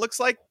club that looks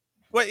like?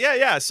 Well,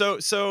 yeah.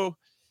 So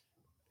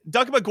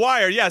Duncan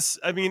McGuire, yes.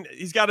 I mean,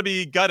 he's got to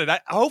be gutted.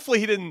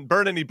 Hopefully he didn't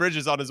burn any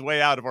bridges on his way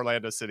out of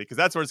Orlando City, because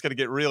that's where it's going to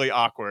get really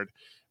awkward.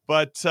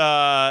 But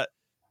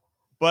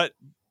what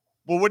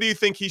do you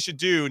think he should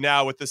do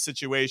now with this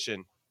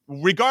situation?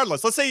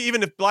 Regardless, let's say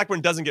even if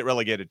Blackburn doesn't get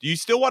relegated, do you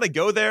still want to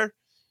go there?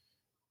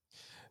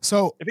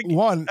 So I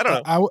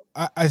don't know.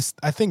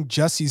 I think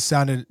Jesse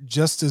sounded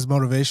just as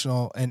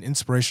motivational and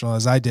inspirational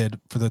as I did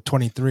for the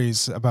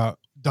 23s about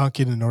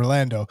Duncan in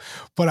Orlando.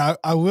 But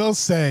I will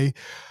say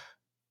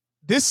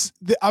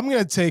I'm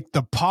going to take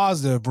the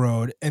positive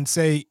road and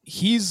say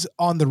he's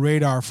on the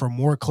radar for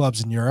more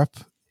clubs in Europe,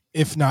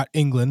 if not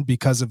England,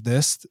 because of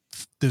this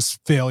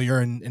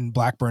failure in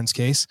Blackburn's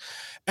case.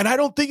 And I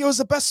don't think it was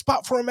the best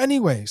spot for him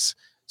anyways.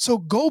 So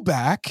go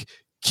back,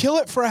 kill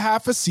it for a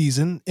half a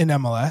season in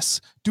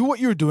MLS, do what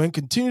you're doing,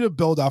 continue to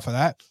build off of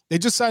that. They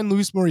just signed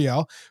Luis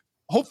Muriel.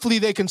 Hopefully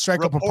they can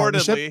strike up a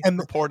partnership.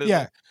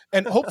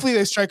 And hopefully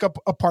they strike up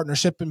a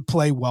partnership and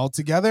play well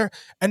together.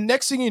 And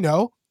next thing you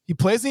know, he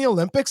plays in the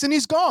Olympics and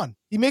he's gone.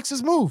 He makes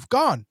his move,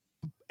 gone.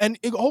 And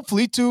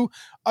hopefully to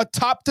a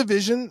top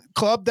division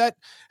club that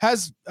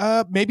has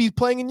maybe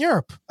playing in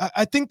Europe.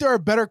 I think there are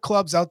better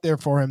clubs out there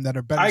for him that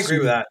are better. I agree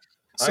with that.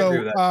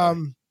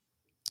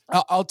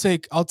 I'll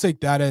take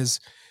that as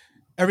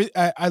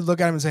I look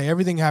at him and say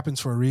everything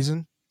happens for a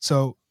reason.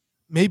 So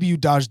maybe you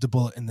dodged the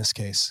bullet in this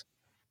case.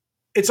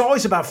 It's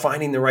always about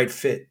finding the right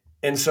fit.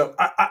 And so,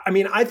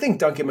 I think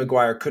Duncan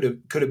McGuire could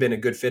have been a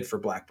good fit for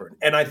Blackburn,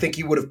 and I think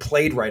he would have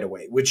played right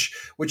away, which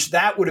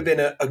that would have been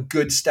a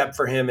good step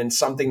for him and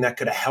something that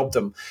could have helped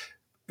him.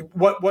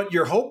 What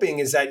you're hoping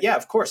is that, yeah,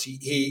 of course,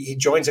 he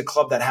joins a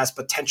club that has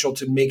potential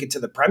to make it to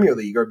the Premier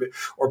League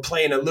or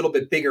play in a little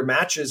bit bigger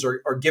matches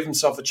or give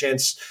himself a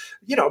chance,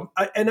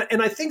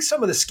 and I think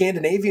some of the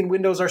Scandinavian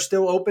windows are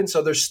still open.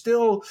 So there's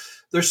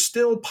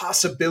still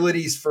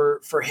possibilities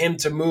for him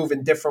to move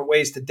in different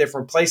ways to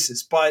different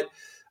places. But,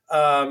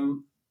 I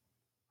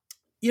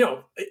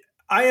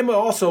am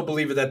also a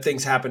believer that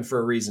things happen for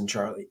a reason,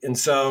 Charlie. And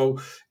so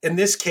in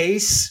this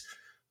case,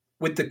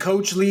 with the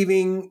coach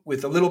leaving,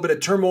 with a little bit of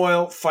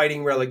turmoil,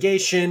 fighting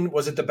relegation,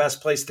 was it the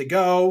best place to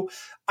go?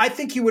 I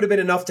think he would have been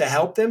enough to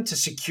help them, to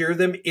secure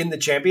them in the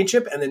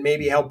championship, and then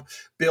maybe help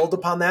build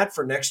upon that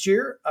for next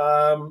year.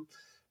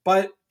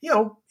 But,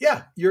 you're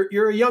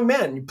a young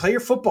man. You play your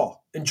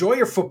football. Enjoy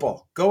your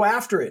football. Go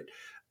after it.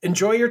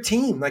 Enjoy your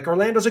team. Like,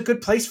 Orlando's a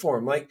good place for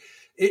him. Like,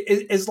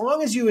 as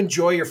long as you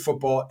enjoy your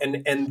football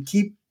and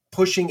keep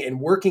pushing and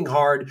working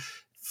hard,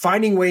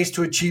 finding ways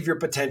to achieve your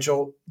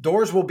potential,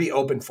 doors will be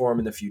open for him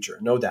in the future.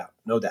 No doubt.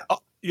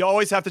 You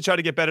always have to try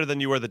to get better than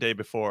you were the day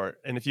before.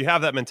 And if you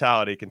have that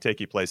mentality, it can take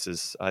you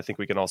places. I think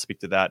we can all speak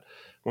to that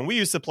when we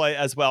used to play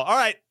as well. All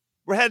right,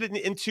 we're headed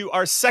into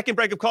our second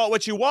break of Call It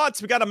What You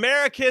Want. We got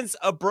Americans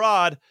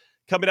Abroad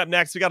coming up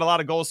next. We got a lot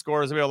of goal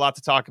scorers. We have a lot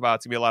to talk about.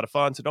 It's going to be a lot of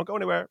fun, so don't go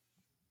anywhere.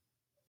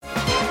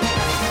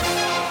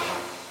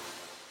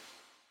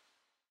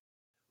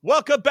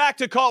 Welcome back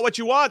to Call It What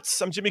You Want.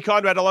 I'm Jimmy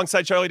Conrad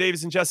alongside Charlie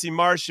Davies and Jesse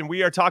Marsh, and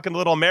we are talking a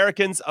little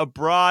Americans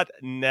Abroad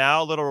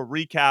now, a little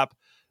recap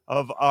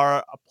of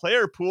our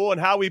player pool and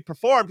how we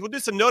performed. We'll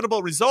do some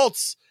notable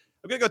results.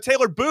 I'm going to go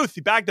Taylor Booth.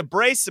 He bagged a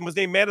brace and was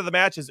named man of the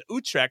match as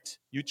Utrecht.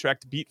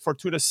 Utrecht beat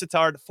Fortuna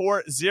Sittard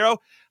 4-0.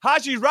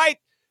 Haji Wright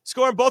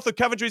scoring both of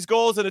Coventry's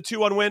goals in a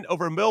 2-1 win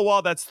over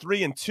Millwall. That's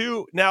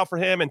 3-2 now for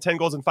him, and 10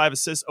 goals and 5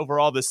 assists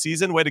overall this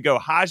season. Way to go,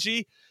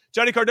 Haji.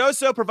 Johnny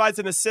Cardoso provides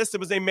an assist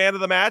and was named man of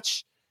the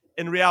match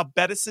in Real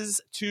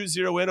Betis's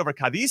 2-0 win over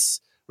Cadiz.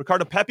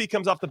 Ricardo Pepi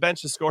comes off the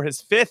bench to score his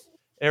 5th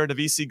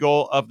Eredivisie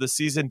goal of the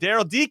season.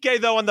 Daryl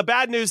Dike, though, on the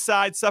bad news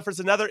side,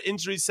 suffers another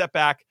injury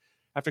setback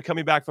after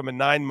coming back from a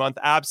 9-month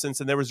absence.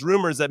 And there was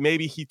rumors that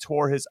maybe he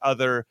tore his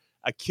other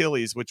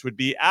Achilles, which would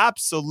be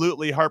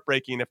absolutely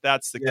heartbreaking if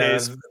that's the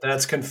case.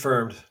 That's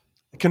confirmed.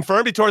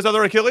 Confirmed he tore his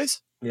other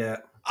Achilles? Yeah.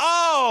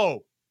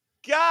 Oh,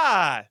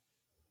 God.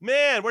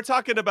 Man, we're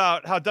talking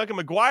about how Duncan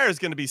McGuire is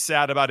going to be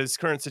sad about his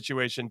current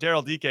situation.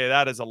 Daryl Dike,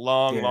 that is a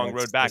long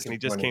road back, and he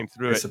just came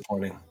through it.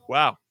 Disappointing.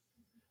 Wow.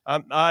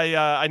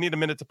 I need a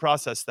minute to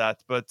process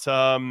that. But,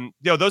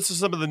 those are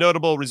some of the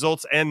notable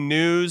results and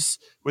news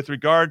with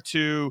regard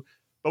to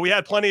 – but we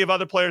had plenty of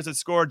other players that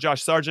scored.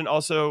 Josh Sargent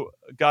also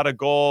got a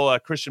goal.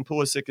 Christian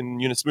Pulisic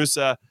and Yunus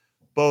Musa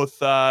both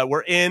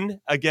were in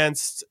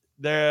against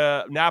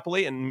the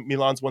Napoli and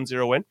Milan's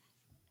 1-0 win.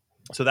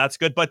 So that's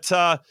good. But,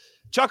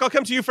 Chuck, I'll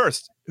come to you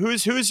first.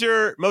 Who's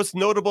your most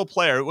notable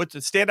player? What's a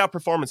standout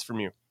performance from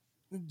you?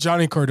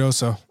 Johnny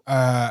Cardoso.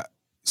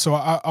 So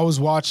I was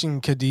watching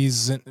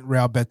Cadiz and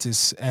Real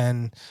Betis,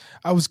 and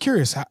I was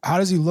curious, how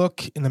does he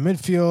look in the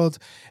midfield?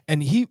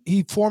 And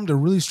he formed a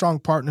really strong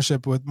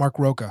partnership with Mark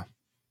Roca,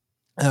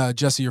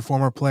 Jesse, your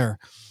former player.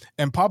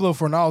 And Pablo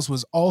Fornals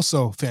was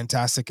also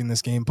fantastic in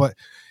this game, but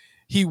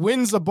he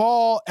wins the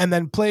ball and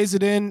then plays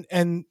it in,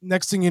 and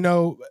next thing you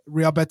know,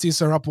 Real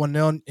Betis are up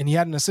 1-0, and he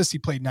had an assist. He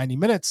played 90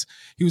 minutes.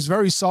 He was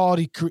very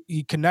solid.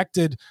 He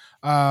connected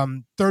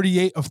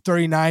 38 of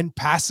 39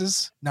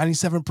 passes,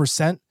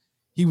 97%.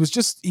 He was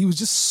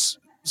just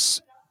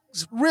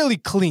really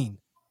clean,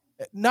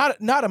 not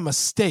a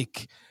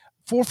mistake.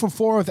 4 for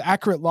 4 with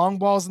accurate long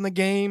balls in the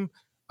game.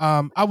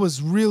 I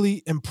was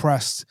really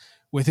impressed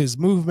with his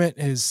movement,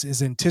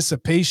 his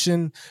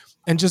anticipation,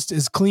 and just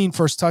his clean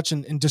first touch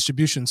and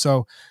distribution.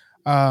 So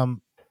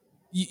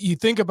you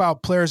think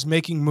about players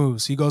making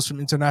moves. He goes from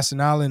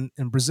Internacional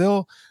in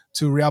Brazil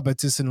to Real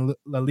Betis in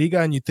La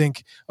Liga, and you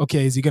think,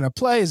 okay, is he going to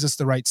play? Is this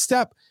the right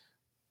step?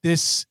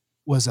 This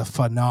was a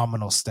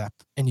phenomenal step,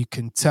 and you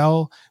can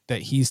tell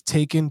that he's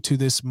taken to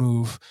this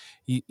move.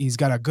 He's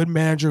got a good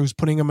manager who's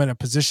putting him in a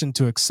position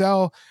to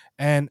excel,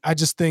 and I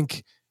just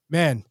think,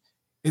 man,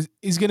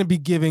 he's going to be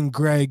giving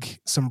Greg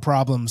some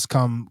problems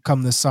come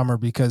this summer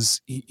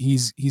because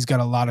he's got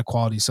a lot of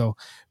quality. So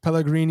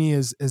Pellegrini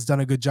has done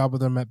a good job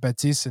with him at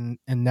Betis, and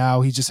now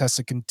he just has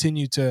to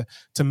continue to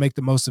make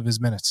the most of his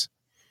minutes.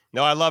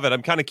 No, I love it.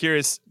 I'm kind of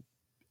curious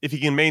if he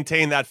can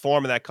maintain that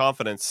form and that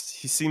confidence.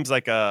 He seems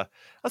like I'll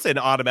say an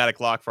automatic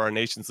lock for our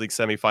Nations League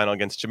semifinal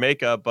against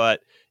Jamaica.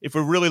 But if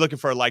we're really looking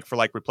for a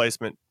like-for-like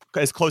replacement,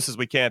 as close as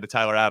we can to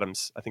Tyler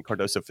Adams, I think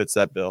Cardoso fits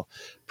that bill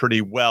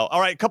pretty well. All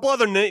right, a couple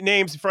other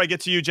names before I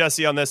get to you,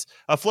 Jesse, on this.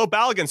 Flo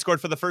Balogun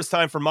scored for the first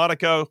time for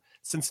Monaco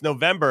since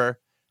November,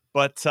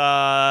 but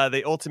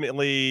they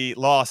ultimately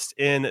lost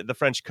in the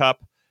French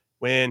Cup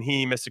when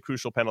he missed a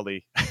crucial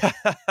penalty.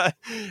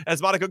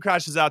 As Monaco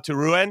crashes out to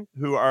Rouen,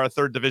 who are a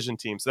third division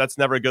team. So that's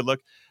never a good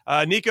look.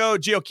 Nico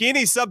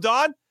Gioacchini subbed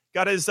on.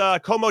 got his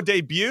Como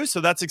debut,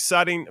 so that's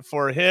exciting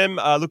for him.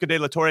 Luca De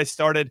La Torre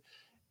started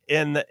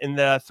in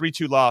the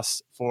 3-2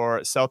 loss for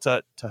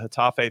Celta to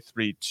Getafe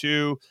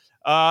 3-2.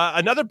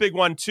 Another big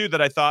one, too,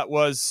 that I thought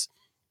was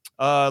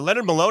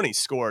Leonard Maloney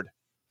scored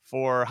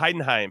for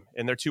Heidenheim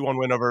in their 2-1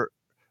 win over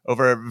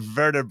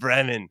Werder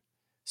Bremen.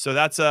 So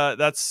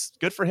that's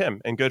good for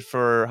him and good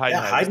for Heidenheim.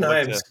 Yeah,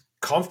 Heidenheim's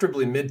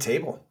comfortably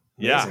mid-table.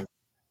 Amazing.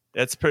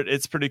 Yeah,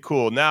 it's pretty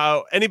cool.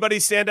 Now, anybody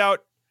stand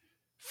out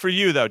for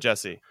you, though,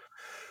 Jesse?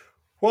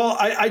 Well,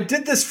 I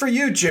did this for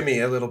you, Jimmy,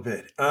 a little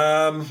bit.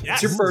 Yes.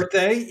 It's your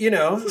birthday,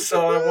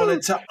 so I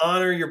wanted to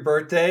honor your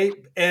birthday.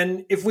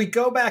 And if we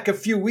go back a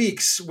few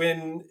weeks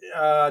when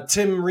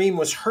Tim Ream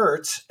was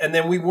hurt, and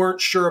then we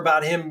weren't sure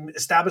about him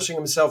establishing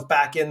himself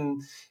back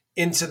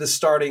into the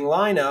starting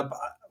lineup,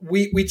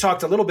 we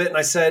talked a little bit, and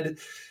I said,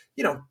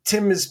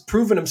 Tim has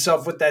proven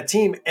himself with that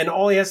team, and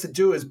all he has to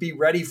do is be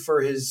ready for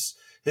his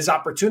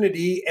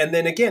opportunity, and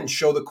then again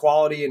show the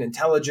quality and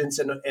intelligence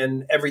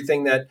and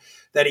everything that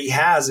he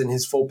has in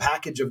his full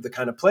package of the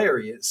kind of player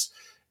he is.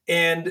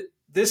 And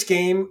this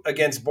game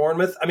against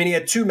Bournemouth, I mean, he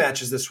had 2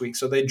 matches this week,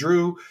 so they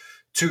drew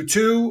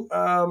 2-2.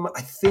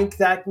 I think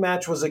that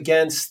match was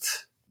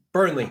against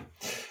Burnley,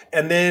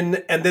 and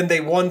then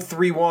they won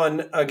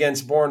 3-1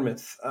 against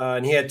Bournemouth,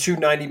 and he had 2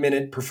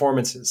 90-minute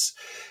performances.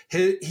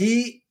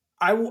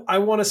 I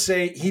want to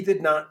say he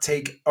did not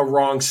take a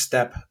wrong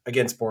step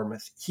against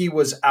Bournemouth. He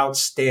was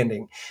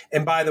outstanding.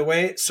 And by the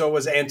way, so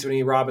was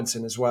Anthony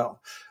Robinson as well.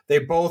 They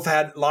both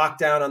had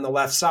lockdown on the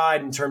left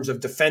side in terms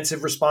of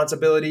defensive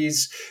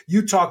responsibilities.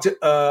 You talked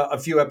a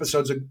few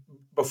episodes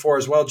before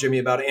as well, Jimmy,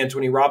 about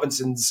Anthony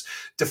Robinson's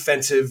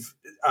defensive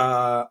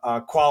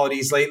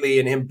qualities lately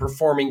and him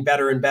performing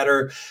better and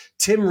better.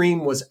 Tim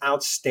Ream was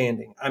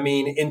outstanding. I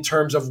mean, in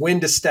terms of when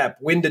to step,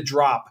 when to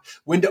drop,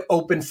 when to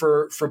open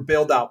for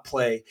build-out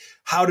play,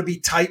 how to be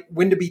tight,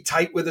 when to be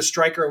tight with a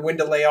striker and when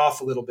to lay off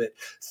a little bit.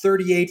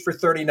 38 for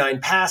 39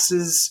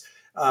 passes,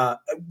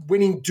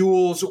 winning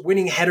duels,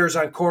 winning headers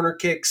on corner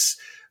kicks,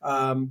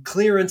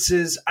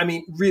 clearances. I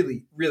mean,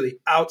 really, really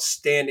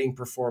outstanding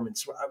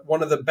performance.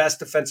 One of the best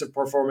defensive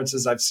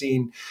performances I've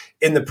seen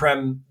in the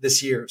Prem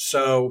this year.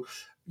 So,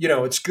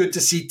 it's good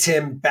to see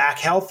Tim back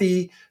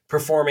healthy,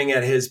 performing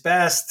at his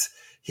best.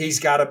 He's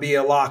got to be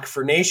a lock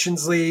for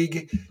Nations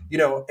League,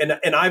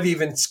 and I've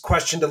even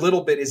questioned a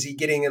little bit, is he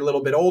getting a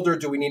little bit older?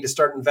 Do we need to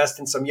start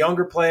investing some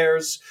younger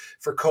players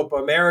for Copa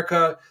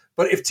America?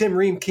 But if Tim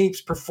Ream keeps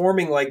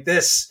performing like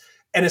this,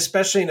 and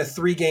especially in a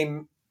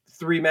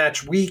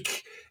 3-match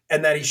week,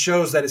 and that he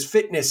shows that his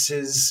fitness,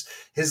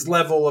 his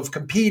level of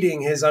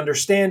competing, his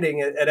understanding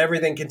at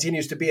everything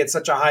continues to be at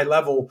such a high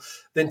level,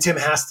 then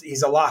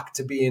he's a lock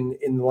to be in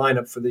the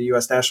lineup for the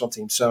U.S. national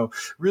team. So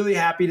really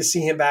happy to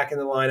see him back in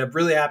the lineup,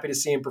 really happy to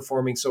see him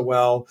performing so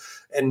well.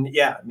 And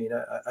yeah, I mean,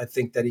 I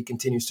think that he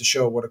continues to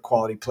show what a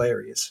quality player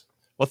he is.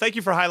 Well, thank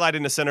you for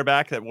highlighting the center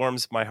back. That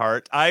warms my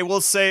heart. I will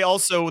say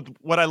also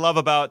what I love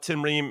about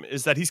Tim Ream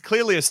is that he's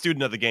clearly a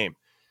student of the game.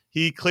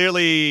 He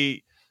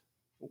clearly,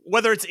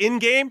 whether it's in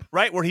game,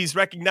 right, where he's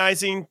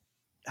recognizing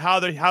how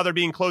they're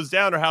being closed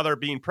down or how they're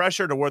being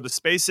pressured or where the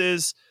space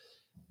is,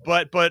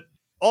 but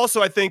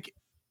also I think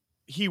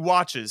he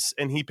watches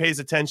and he pays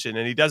attention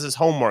and he does his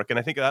homework, and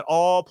I think that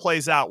all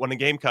plays out when a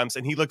game comes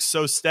and he looks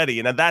so steady,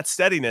 and that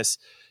steadiness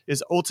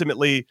is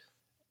ultimately,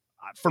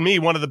 for me,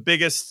 one of the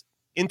biggest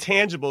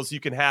intangibles you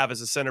can have as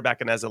a center back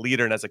and as a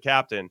leader and as a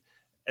captain,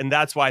 and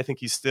that's why I think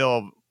he's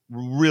still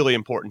really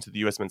important to the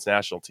U.S. men's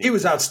national team. He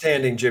was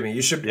outstanding, Jimmy.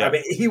 I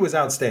mean, he was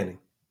outstanding.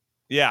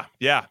 Yeah.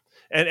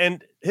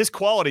 And his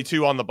quality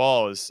too on the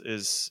ball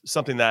is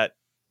something that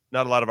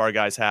not a lot of our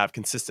guys have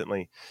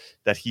consistently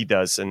that he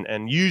does,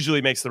 and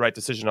usually makes the right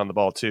decision on the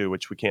ball too,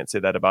 which we can't say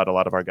that about a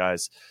lot of our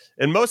guys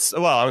in I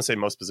wouldn't say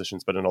most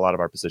positions, but in a lot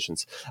of our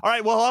positions. All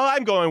right. Well, all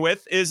I'm going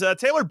with is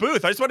Taylor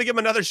Booth. I just want to give him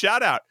another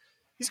shout out.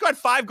 He's got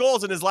 5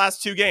 goals in his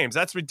last 2 games.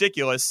 That's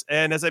ridiculous.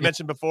 And as I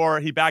mentioned before,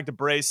 he bagged a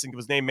brace and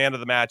was named man of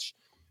the match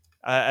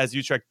as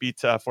Utrecht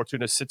beat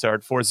Fortuna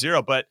Sittard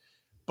 4-0.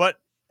 But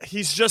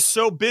he's just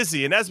so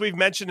busy. And as we've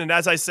mentioned, and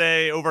as I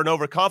say over and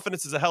over,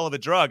 confidence is a hell of a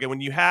drug. And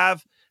when you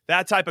have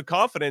that type of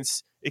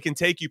confidence, it can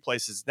take you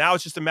places. Now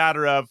it's just a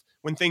matter of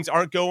when things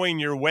aren't going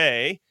your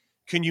way,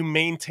 can you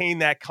maintain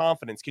that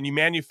confidence? Can you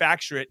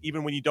manufacture it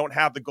even when you don't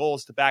have the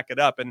goals to back it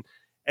up?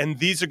 And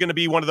these are going to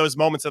be one of those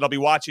moments that I'll be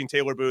watching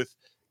Taylor Booth.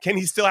 Can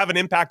he still have an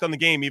impact on the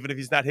game even if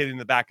he's not hitting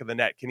the back of the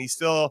net? Can he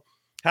still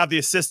have the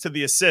assist to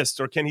the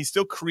assist, or can he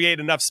still create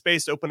enough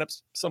space to open up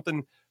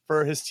something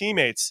for his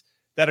teammates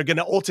that are going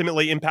to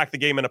ultimately impact the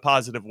game in a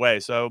positive way?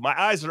 So my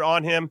eyes are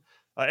on him.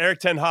 Erik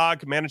ten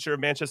Hag, manager of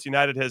Manchester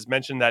United, has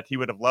mentioned that he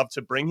would have loved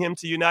to bring him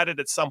to United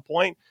at some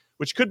point,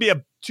 which could be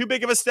too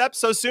big of a step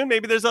so soon.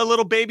 Maybe there's a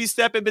little baby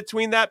step in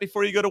between that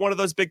before you go to one of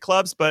those big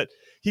clubs, but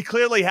he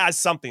clearly has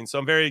something. So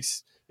I'm very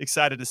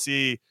excited to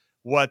see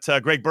what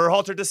Greg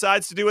Berhalter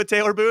decides to do with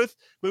Taylor Booth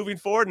moving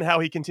forward and how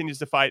he continues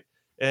to fight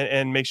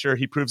and make sure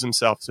he proves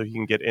himself so he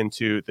can get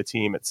into the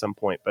team at some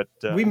point. But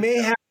we may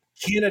have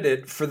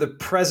candidate for the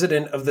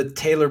president of the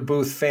Taylor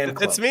Booth fan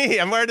club. It's me.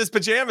 I'm wearing his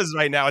pajamas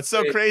right now. It's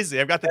so crazy.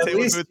 I've got the Taylor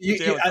Booth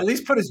pajamas. At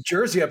least put his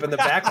jersey up in the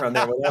background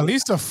there. At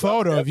least a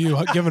photo of you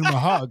giving him a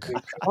hug.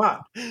 Come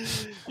on.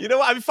 You know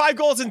what? I mean, 5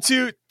 goals in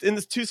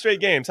the 2 straight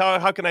games.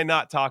 How can I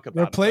not talk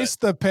about Replace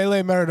the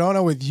Pele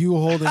Maradona with you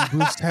holding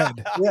Booth's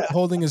head,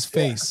 holding his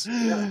face.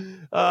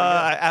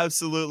 I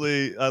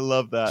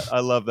love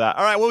that.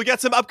 All right. Well, we got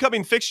some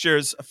upcoming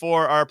fixtures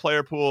for our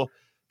player pool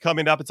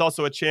coming up. It's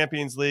also a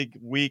Champions League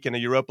week and a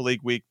Europa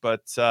League week,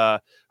 but we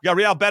got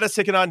Real Betis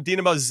taking on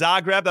Dinamo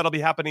Zagreb. That'll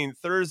be happening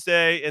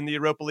Thursday in the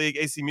Europa League.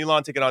 AC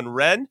Milan taking on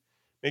Rennes.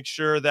 Make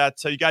sure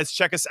that you guys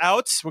check us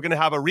out. We're going to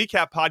have a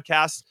recap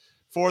podcast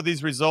for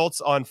these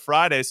results on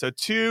Friday. So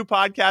 2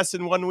 podcasts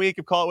in 1 week.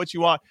 Call it what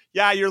you want.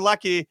 Yeah, you're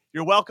lucky.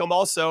 You're welcome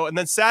also. And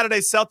then Saturday,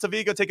 Celta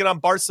Vigo taking on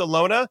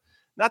Barcelona.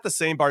 Not the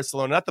same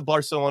Barcelona, not the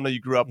Barcelona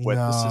you grew up with.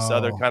 No, this is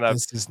other kind of.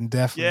 This is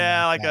definitely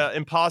like an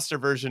imposter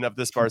version of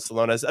this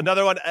Barcelona.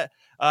 Another one,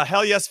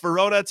 Hellas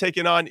Verona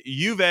taking on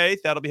Juve.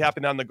 That'll be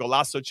happening on the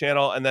Golazo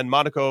channel. And then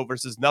Monaco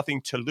versus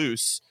Nothing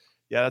Toulouse.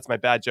 Yeah, that's my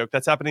bad joke.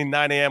 That's happening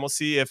 9 a.m. We'll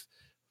see if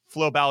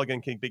Flo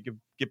Balogun can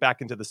get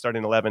back into the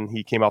starting 11.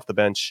 He came off the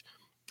bench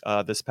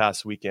this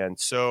past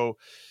weekend. So,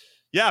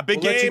 yeah,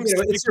 big games,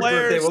 big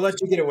players. We'll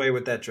let you get away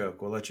with that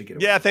joke. We'll let you get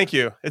away. Yeah, thank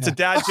you. It's a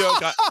dad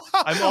joke.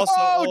 I'm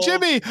also old.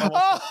 Jimmy.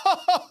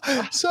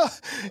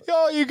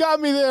 You got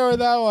me there with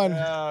that one.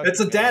 It's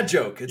a dad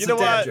joke. It's a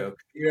dad joke.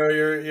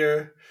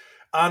 You're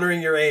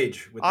honoring your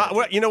age. With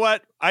that you know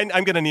what? I'm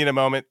going to need a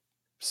moment.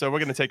 So we're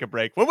going to take a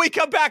break. When we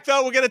come back,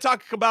 though, we're going to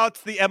talk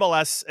about the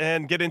MLS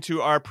and get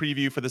into our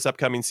preview for this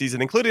upcoming season,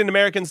 including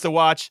Americans to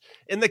watch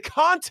in the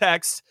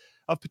context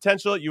of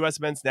potential U.S.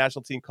 men's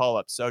national team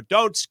call-ups. So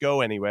don't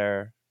go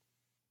anywhere.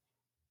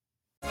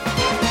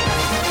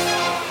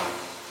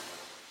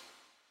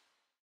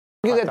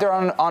 That they're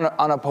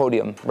on a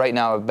podium right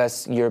now of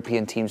best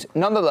European teams.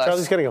 Nonetheless,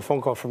 Charlie's getting a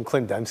phone call from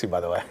Clint Dempsey, by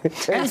the way.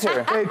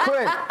 Answer. Hey,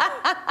 Clint.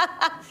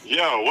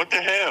 Yo, what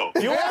the hell?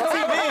 You're on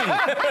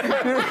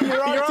TV.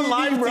 You're on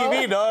live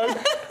TV, dog.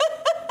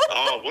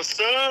 Oh, what's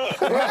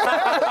up?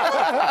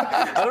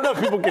 I don't know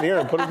if people can hear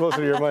him. Put him closer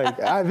to your mic.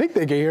 I think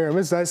they can hear him.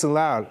 It's nice and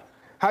loud.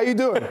 How you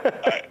doing?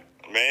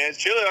 Man,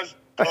 chilling. I was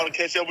trying to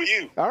catch up with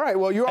you. All right.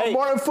 Well, you're on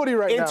more than footy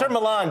right now. Inter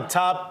Milan,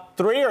 top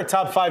 3 or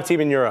top 5 team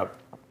in Europe?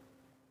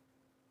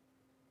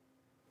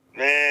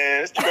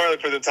 Man, it's too early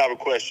for the type of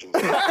questions.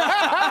 Fair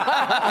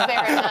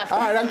enough. All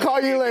right, I'll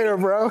call you later,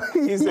 bro. All right,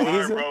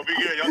 bro. Be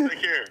good. Y'all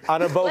take care.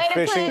 On a boat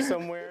fishing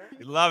somewhere.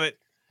 You love it.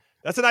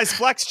 That's a nice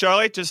flex,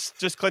 Charlie.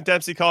 Just Clint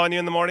Dempsey calling you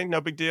in the morning. No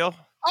big deal.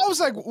 I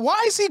was like,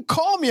 why is he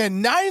calling me at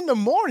 9 in the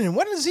morning?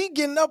 When is he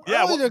getting up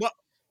early?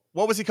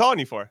 What was he calling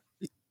you for?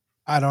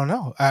 I don't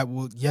know.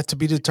 Yet to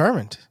be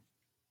determined.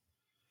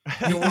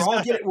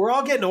 We're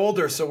all getting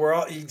older,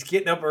 so he's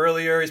getting up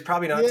earlier. He's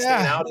probably not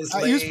staying out as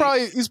late.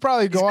 He's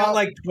probably going out. Got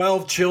like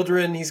 12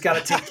 children he's got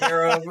to take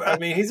care of. I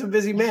mean, he's a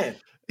busy man.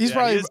 He's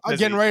probably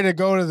getting ready to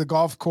go to the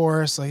golf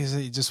course. Like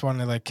he just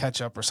wanted to catch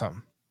up or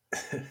something.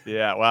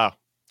 Yeah, wow.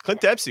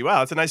 Clint Dempsey, wow,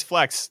 that's a nice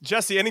flex.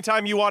 Jesse,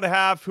 anytime you want to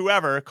have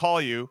whoever call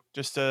you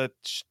just to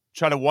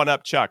try to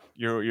one-up Chuck,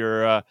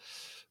 you're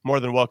more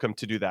than welcome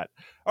to do that.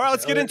 All right,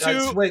 let's get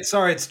into... Wait,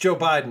 sorry, it's Joe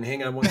Biden.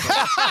 Hang on one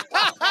second.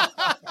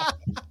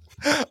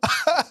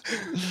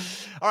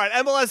 All right,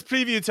 MLS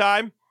preview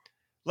time.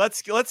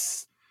 Let's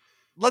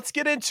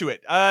get into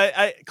it.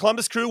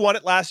 Columbus Crew won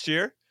it last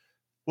year.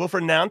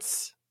 Wilfried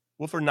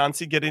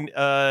Nancy getting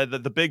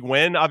the big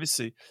win,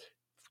 obviously.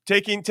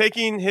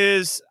 Taking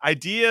his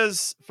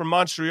ideas from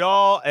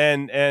Montreal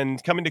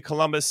and coming to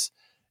Columbus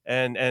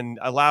and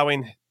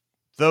allowing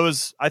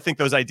those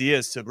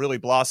ideas to really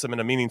blossom in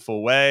a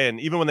meaningful way. And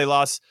even when they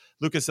lost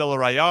Lucas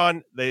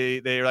Elarayan,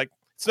 they're like,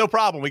 it's no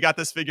problem. We got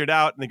this figured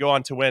out. And they go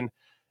on to win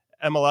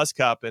MLS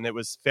Cup, and it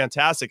was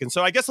fantastic. And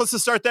so I guess let's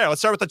just start there.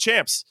 Let's start with the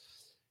champs.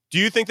 Do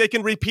you think they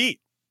can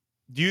repeat?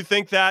 Do you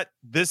think that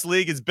this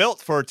league is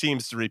built for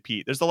teams to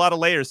repeat? There's a lot of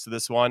layers to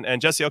this one.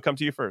 And Jesse, I'll come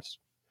to you first.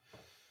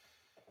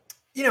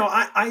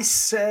 I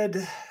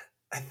said,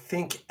 I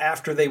think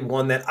after they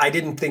won that, I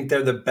didn't think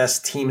they're the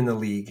best team in the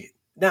league.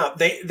 Now,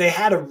 they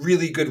had a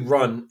really good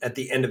run at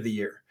the end of the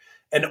year.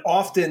 And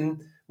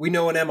often we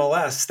know in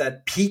MLS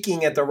that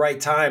peaking at the right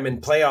time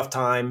and playoff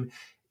time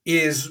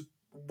is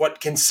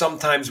what can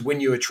sometimes win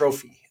you a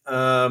trophy.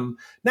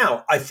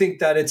 Now, I think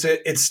that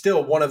it's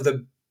still one of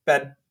the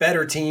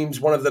better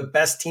teams, one of the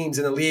best teams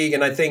in the league.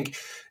 And I think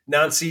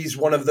Nancy's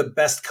one of the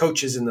best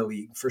coaches in the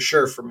league, for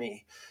sure, for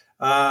me.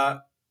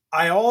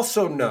 I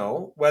also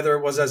know, whether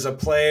it was as a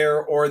player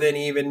or then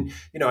even,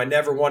 I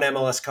never won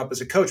MLS Cup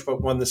as a coach,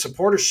 but won the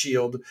Supporters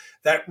Shield,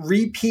 that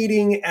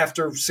repeating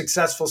after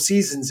successful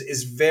seasons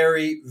is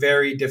very,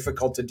 very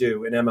difficult to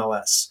do in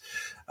MLS.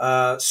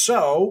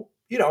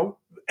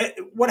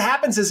 What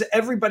happens is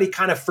everybody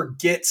kind of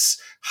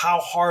forgets how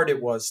hard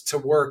it was to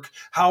work,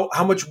 how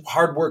much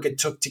hard work it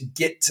took to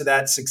get to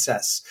that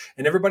success.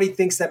 And everybody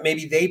thinks that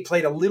maybe they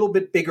played a little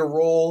bit bigger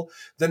role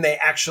than they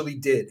actually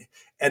did.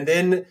 And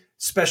then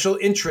special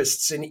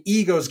interests and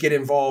egos get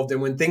involved.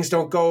 And when things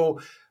don't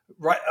go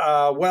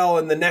well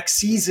in the next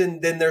season,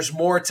 then there's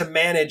more to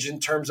manage in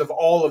terms of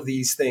all of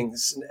these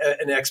things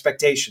and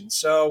expectations.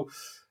 So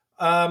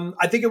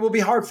I think it will be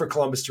hard for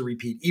Columbus to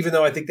repeat, even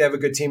though I think they have a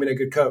good team and a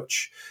good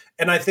coach.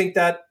 And I think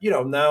that,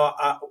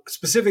 now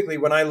specifically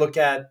when I look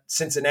at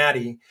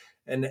Cincinnati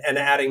and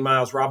adding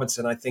Miles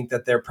Robinson, I think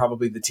that they're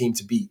probably the team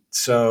to beat.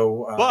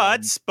 So,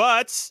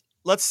 but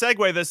let's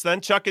segue this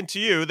then, Chuck, into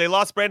you. They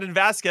lost Brandon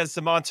Vasquez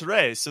to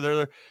Monterrey.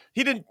 So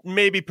he didn't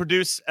maybe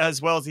produce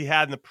as well as he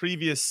had in the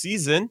previous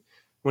season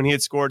when he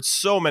had scored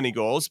so many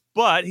goals,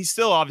 but he's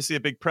still obviously a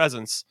big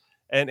presence.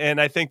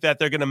 And I think that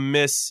they're going to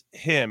miss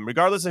him.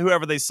 Regardless of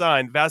whoever they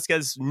signed,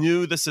 Vasquez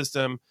knew the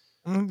system.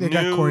 They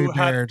got Corey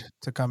Baird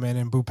to come in,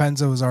 and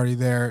Bupenza was already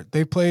there.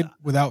 They played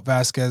without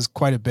Vasquez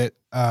quite a bit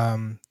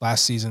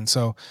last season.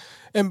 So,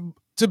 and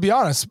to be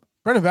honest,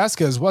 Brandon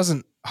Vasquez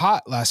wasn't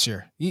hot last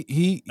year.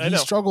 He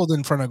struggled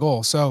in front of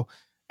goal. So,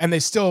 and they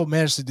still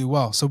managed to do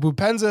well. So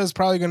Bupenza is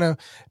probably going to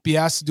be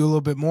asked to do a little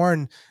bit more.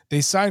 And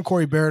they signed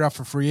Corey Baird off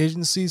of free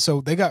agency.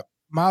 So they got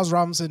Miles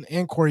Robinson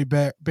and Corey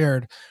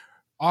Baird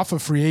off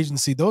of free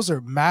agency. Those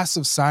are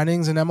massive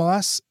signings in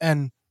MLS.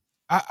 And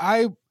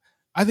I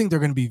think they're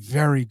going to be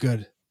very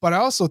good. But I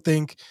also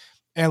think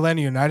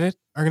Atlanta United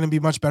are going to be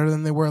much better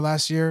than they were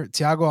last year.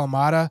 Thiago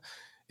Almada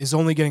is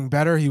only getting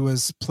better. He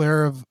was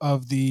player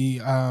of the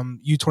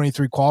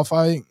U23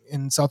 qualifying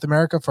in South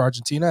America for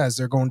Argentina as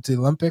they're going to the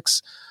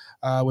Olympics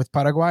with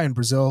Paraguay, and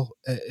Brazil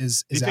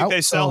is out. You think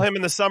they sell him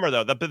in the summer,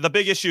 though? The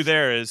big issue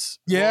there is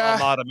will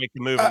Almada make the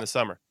move in the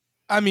summer?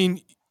 I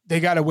mean, they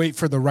got to wait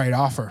for the right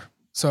offer.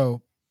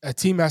 So a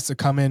team has to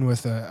come in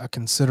with a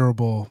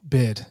considerable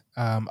bid.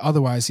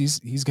 Otherwise,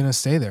 he's going to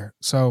stay there.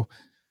 So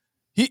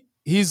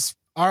he's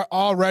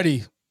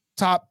already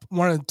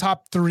one of the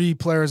top 3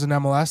 players in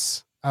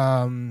MLS.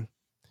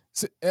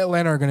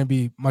 Atlanta are going to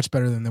be much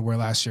better than they were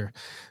last year.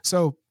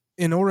 So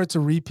in order to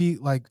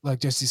repeat, like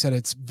Jesse said,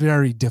 it's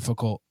very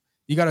difficult.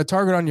 You got a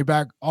target on your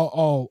back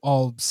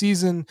all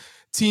season.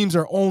 Teams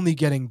are only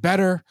getting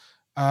better.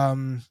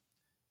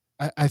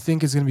 I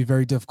think it's going to be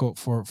very difficult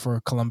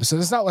for Columbus.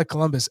 And it's not like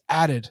Columbus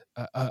added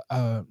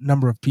a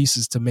number of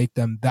pieces to make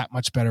them that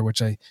much better,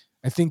 which I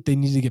think they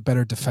need to get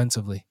better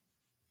defensively.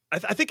 I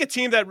think a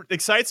team that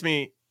excites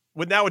me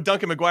with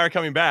Duncan McGuire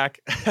coming back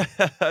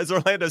is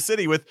Orlando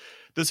City, with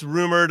this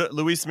rumored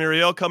Luis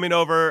Muriel coming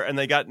over, and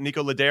they got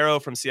Nico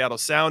Ladero from Seattle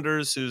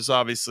Sounders, who's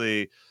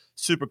obviously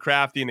super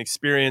crafty and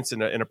experienced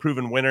and a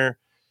proven winner.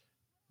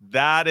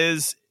 That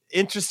is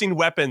interesting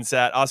weapons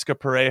at Oscar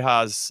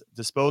Pareja's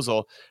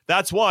disposal.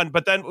 That's one.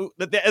 But then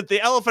the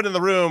elephant in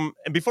the room,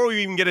 and before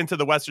we even get into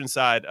the western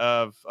side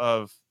of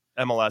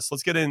MLS,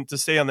 let's get in to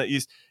stay on the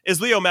east,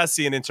 is Leo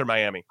Messi and Inter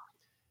Miami.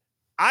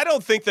 I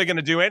don't think they're going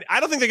to do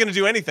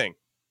anything.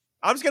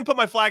 I'm just going to put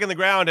my flag in the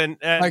ground and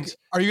like,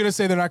 are you going to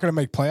say they're not going to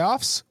make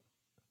playoffs?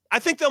 I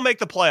think they'll make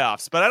the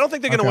playoffs, but I don't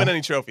think they're going to win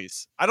any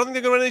trophies.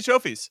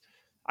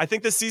 I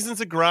think this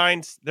season's a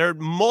grind. There are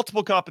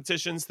multiple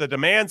competitions. The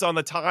demands on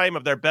the time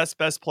of their best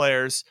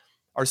players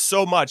are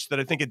so much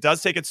that I think it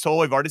does take its toll.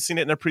 We've already seen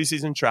it in their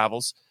preseason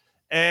travels.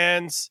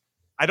 And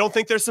I don't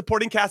think their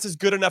supporting cast is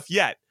good enough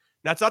yet.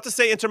 Now, it's not to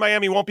say Inter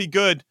Miami won't be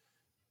good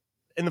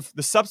in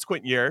the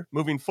subsequent year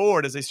moving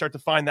forward as they start to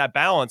find that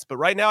balance. But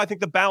right now, I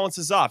think the balance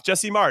is off.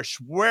 Jesse Marsh,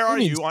 where are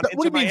you on Inter Miami?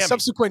 What do you mean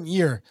subsequent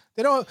year?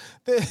 They don't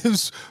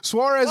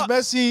Suarez,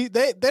 Messi,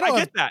 they don't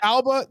have that.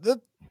 Alba.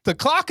 The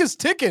clock is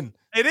ticking.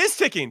 It is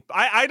ticking.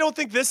 I don't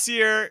think this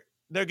year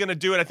they're going to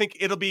do it. I think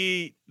it'll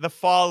be the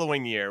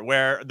following year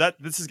where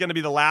this is going to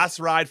be the last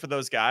ride for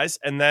those guys.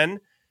 And then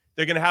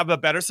they're going to have a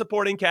better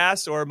supporting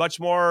cast or a much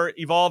more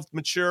evolved,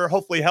 mature,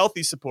 hopefully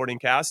healthy supporting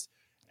cast.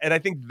 And I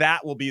think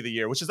that will be the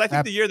year, which is,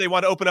 the year they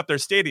want to open up their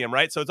stadium,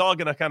 right? So it's all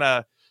going to kind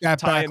of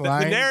tie in.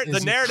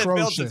 The narrative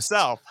builds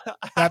itself.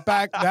 that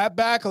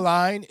back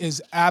line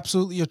is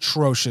absolutely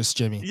atrocious,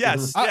 Jimmy.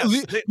 Yes.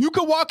 You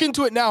could walk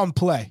into it now and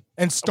play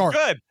and start.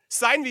 Good.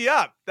 Sign me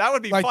up. That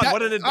would be fun.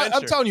 What an adventure.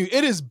 I'm telling you,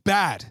 it is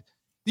bad.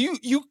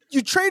 You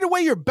trade away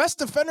your best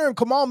defender in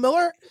Kamal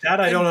Miller? That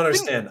I don't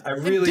understand. I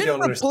really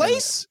don't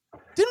understand.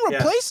 Didn't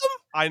replace him?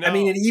 I know. I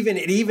mean,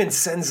 it even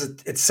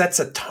sets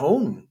a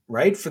tone,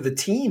 right, for the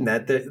team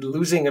that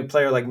losing a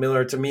player like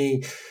Miller, to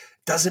me,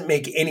 doesn't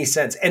make any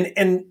sense.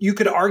 And you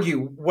could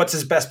argue, what's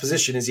his best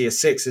position? Is he a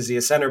 6? Is he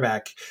a center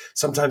back?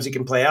 Sometimes he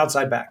can play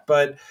outside back.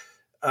 But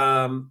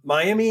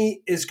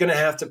Miami is going to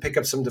have to pick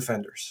up some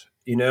defenders,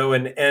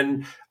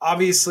 and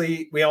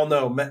obviously we all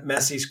know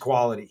Messi's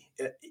quality,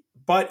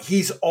 but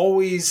he's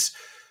always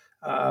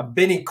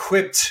been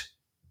equipped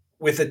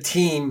with a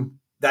team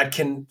that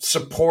can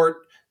support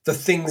the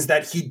things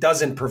that he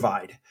doesn't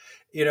provide,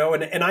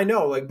 and I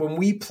know, like, when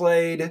we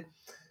played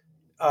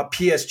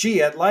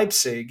PSG at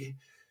Leipzig,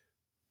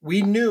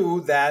 we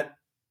knew that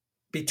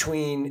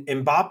between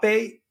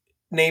Mbappe,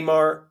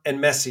 Neymar, and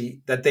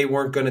Messi, that they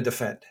weren't going to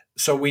defend.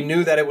 So we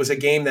knew that it was a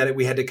game that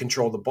we had to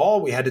control the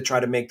ball. We had to try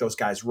to make those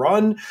guys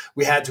run.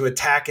 We had to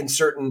attack and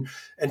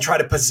try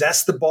to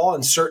possess the ball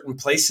in certain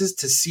places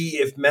to see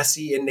if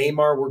Messi and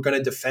Neymar were going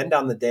to defend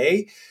on the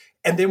day.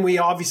 And then we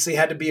obviously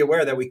had to be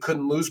aware that we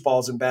couldn't lose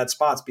balls in bad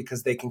spots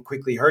because they can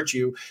quickly hurt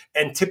you.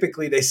 And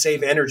typically they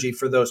save energy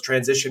for those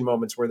transition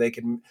moments where they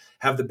can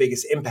have the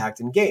biggest impact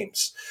in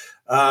games.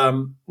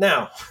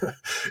 Now,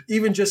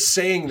 even just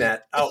saying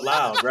that out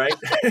loud, right,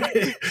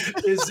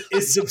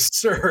 is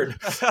absurd.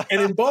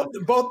 And in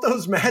both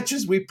those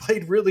matches, we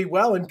played really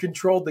well and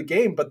controlled the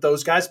game, but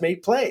those guys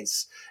made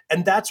plays.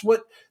 And that's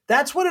what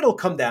it'll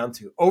come down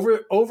to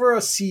over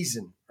a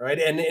season, right?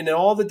 And in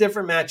all the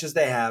different matches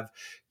they have,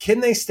 can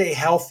they stay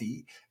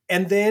healthy?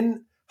 And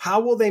then how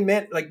will they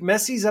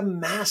Messi's a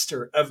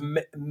master of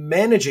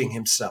managing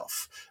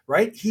himself,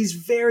 right? He's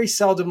very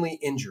seldomly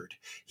injured.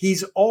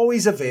 He's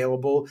always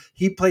available.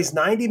 He plays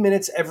 90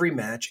 minutes every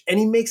match, and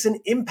he makes an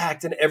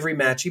impact in every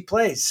match he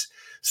plays.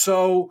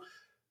 So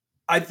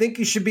I think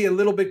you should be a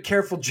little bit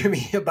careful,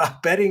 Jimmy,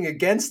 about betting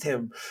against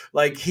him.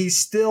 Like, he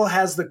still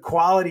has the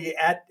quality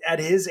at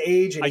his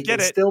age, and he can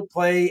still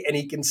play, and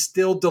he can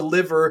still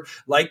deliver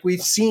like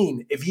we've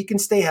seen. If he can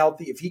stay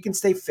healthy, if he can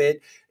stay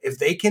fit, if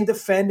they can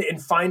defend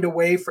and find a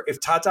way if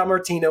Tata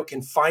Martino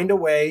can find a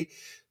way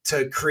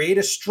to create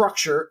a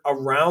structure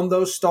around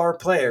those star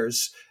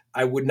players,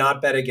 I would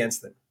not bet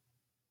against them.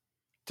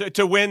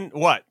 To win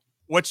what?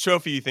 What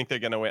trophy you think they're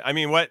going to win? I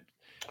mean, what?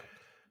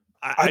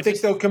 I think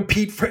they'll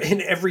compete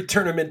in every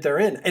tournament they're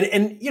in.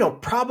 And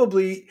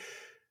probably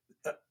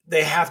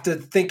they have to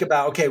think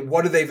about, okay,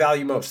 what do they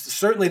value most?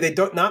 Certainly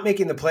not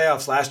making the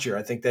playoffs last year.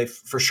 I think they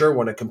for sure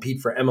want to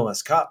compete for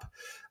MLS Cup.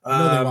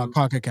 No, they want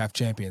CONCACAF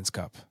Champions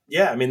Cup.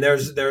 Yeah, I mean,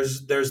 there's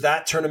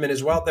that tournament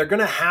as well. They're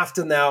going to have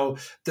to now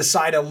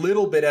decide a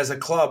little bit as a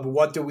club,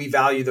 what do we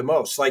value the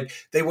most? Like,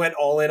 they went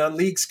all in on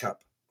Leagues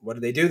Cup.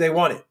 What do? They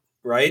won it,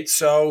 right?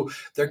 So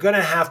they're going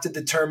to have to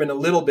determine a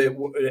little bit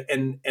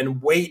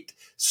and weight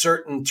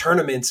certain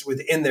tournaments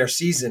within their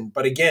season.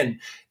 But again,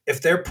 if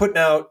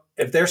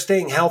they're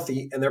staying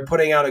healthy and they're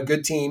putting out a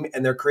good team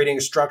and they're creating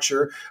a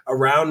structure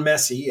around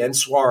Messi and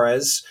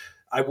Suarez,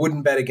 I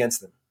wouldn't bet against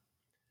them.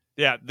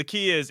 Yeah, the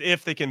key is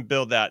if they can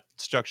build that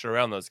structure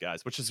around those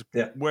guys, which is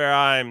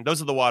where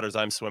those are the waters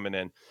I'm swimming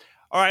in.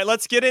 All right,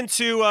 let's get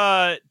into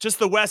just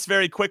the West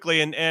very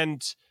quickly,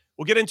 and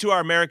we'll get into our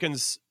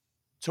Americans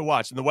to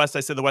watch. In the West, I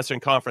said the Western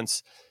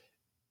Conference.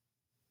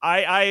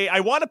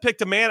 I wanted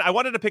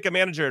to pick a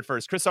manager at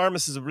first. Chris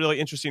Armas is a really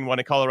interesting one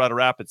in Colorado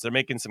Rapids. They're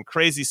making some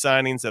crazy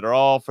signings that are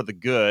all for the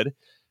good,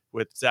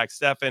 with Zach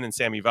Steffen and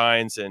Sammy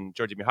Vines and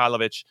Georgi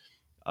Mihailovic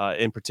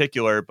in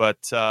particular.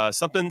 But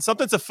something's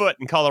afoot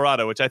in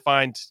Colorado, which I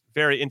find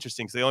very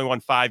interesting because they only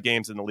won 5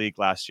 games in the league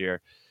last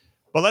year.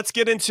 But let's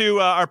get into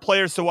our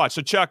players to watch.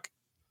 So, Chuck,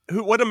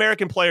 what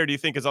American player do you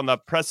think is on the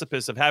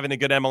precipice of having a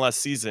good MLS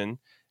season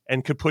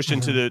and could push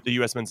into the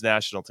U.S. men's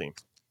national team?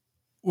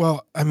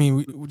 Well, I mean,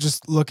 we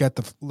just look at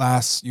the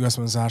last U.S.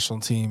 men's national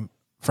team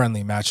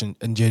friendly match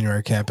in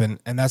January camp, and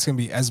that's going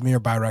to be Esmir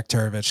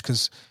Bayraktarovic,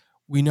 because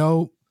we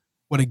know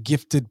what a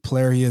gifted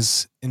player he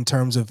is in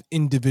terms of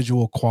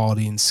individual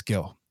quality and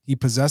skill. He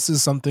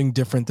possesses something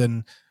different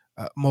than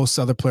most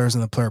other players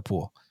in the player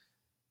pool.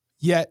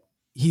 Yet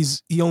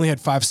he only had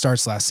 5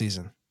 starts last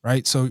season,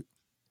 right? So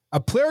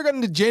a player got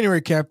into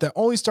January camp that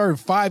only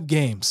started 5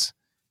 games,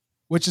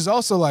 which is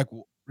also like,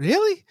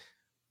 really?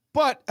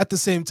 But at the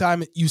same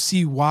time, you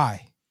see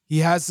why. He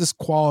has this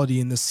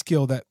quality and this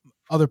skill that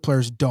other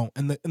players don't,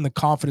 and the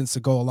confidence to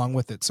go along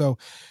with it. So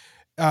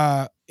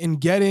in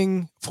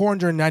getting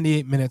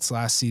 498 minutes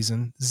last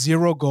season,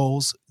 0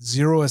 goals,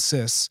 0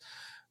 assists,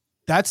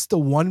 that's the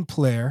one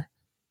player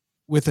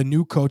with a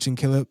new coach in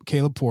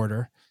Caleb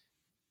Porter,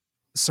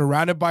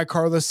 surrounded by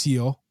Carlos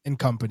Seal and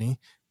company,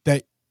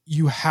 that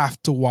you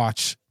have to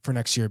watch for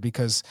next year,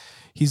 because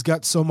he's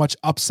got so much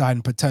upside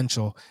and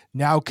potential.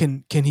 Now,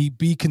 can he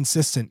be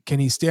consistent? Can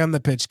he stay on the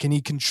pitch? Can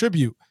he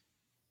contribute?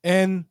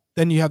 And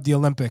then you have the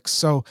Olympics.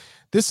 So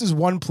this is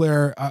one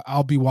player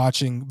I'll be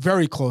watching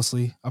very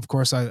closely. Of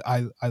course,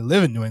 I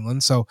live in New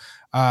England, so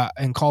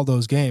and call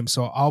those games.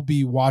 So I'll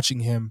be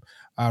watching him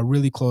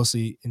really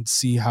closely and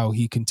see how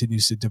he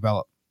continues to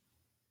develop.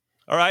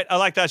 All right, I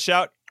like that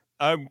shout.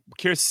 I'm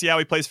curious to see how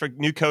he plays for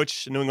new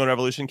coach New England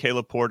Revolution,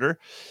 Caleb Porter,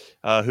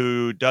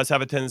 who does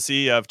have a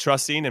tendency of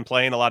trusting and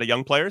playing a lot of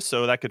young players,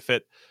 so that could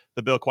fit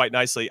the bill quite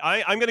nicely.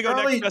 I'm going to go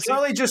next.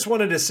 Charlie just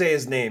wanted to say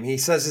his name. He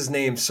says his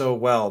name so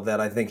well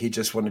that I think he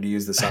just wanted to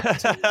use this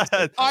opportunity.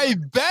 I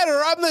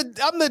better.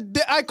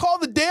 I call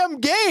the damn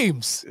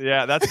games.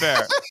 Yeah, that's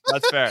fair.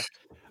 That's fair.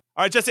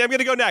 All right, Jesse, I'm going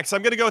to go next.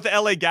 I'm going to go with the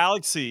LA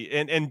Galaxy,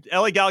 and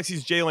LA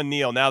Galaxy's Jalen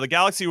Neal. Now, the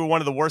Galaxy were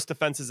one of the worst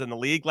defenses in the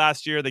league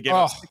last year. They gave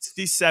up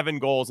 67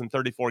 goals in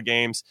 34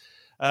 games.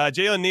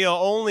 Jalen Neal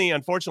only,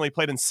 unfortunately,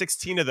 played in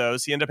 16 of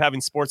those. He ended up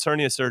having sports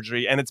hernia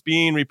surgery, and it's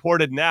being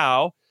reported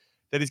now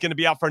that he's going to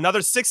be out for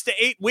another 6 to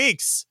 8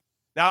 weeks.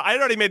 Now, I had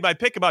already made my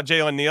pick about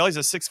Jalen Neal. He's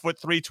a 6'3",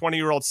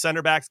 20-year-old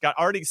center back. He's got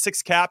already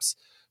 6 caps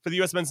for the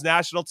U.S. men's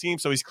national team,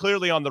 so he's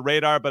clearly on the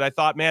radar. But I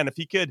thought, man, if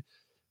he could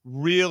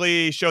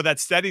really show that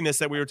steadiness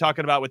that we were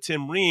talking about with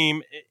Tim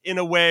Ream in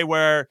a way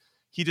where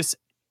he just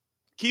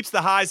keeps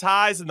the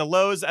highs and the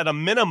lows at a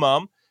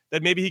minimum,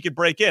 that maybe he could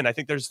break in. I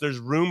think there's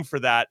room for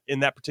that in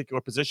that particular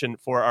position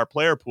for our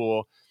player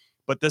pool.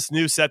 But this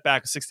new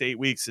setback of 6 to 8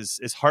 weeks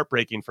is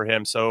heartbreaking for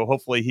him. So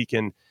hopefully he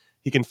can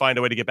find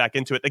a way to get back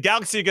into it. The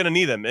Galaxy are going to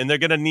need him, and they're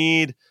going to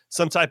need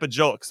some type of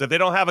jolt. Because if they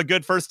don't have a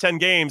good first 10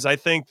 games, I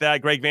think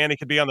that Greg Vanney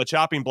could be on the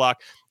chopping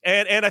block.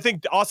 And I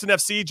think Austin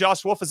FC,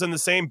 Josh Wolf is in the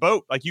same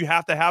boat. Like, you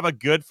have to have a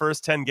good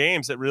first 10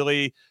 games that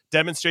really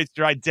demonstrates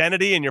your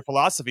identity and your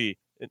philosophy.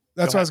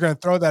 That's why I was going to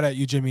throw that at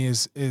you, Jimmy,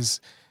 is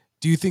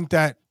do you think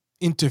that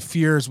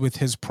interferes with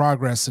his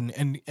progress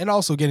and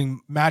also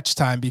getting match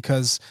time?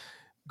 Because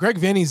Greg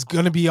Vanney's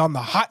going to be on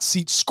the hot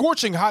seat,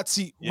 scorching hot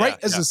seat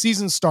as the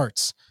season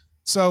starts.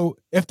 So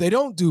if they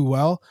don't do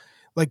well,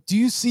 like, do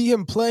you see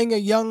him playing a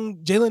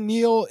young Jalen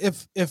Neal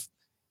if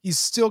he's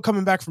still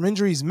coming back from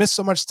injury? He's missed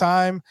so much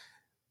time,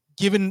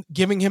 giving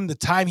him the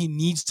time he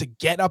needs to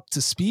get up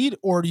to speed?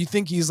 Or do you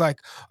think he's like,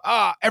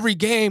 every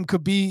game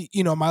could be,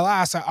 my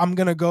last, I'm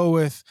going to go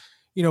with,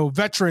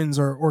 veterans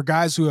or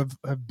guys who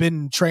have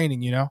been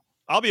training,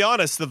 I'll be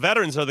honest, the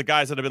veterans are the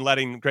guys that have been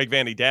letting Greg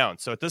Vanney down.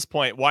 So at this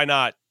point, why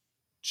not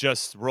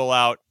just roll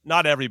out,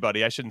 not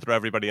everybody, I shouldn't throw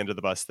everybody under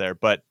the bus there,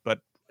 but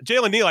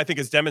Jalen Neal, I think,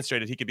 has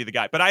demonstrated he could be the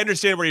guy. But I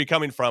understand where you're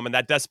coming from, and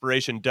that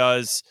desperation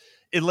does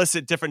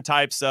elicit different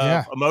types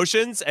of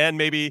emotions and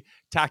maybe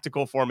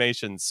tactical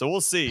formations. So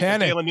we'll see.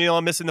 Jalen Neal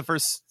missing the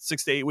first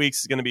 6 to 8 weeks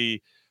is going to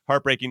be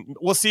heartbreaking.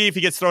 We'll see if he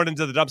gets thrown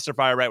into the dumpster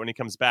fire right when he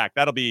comes back.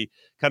 That'll be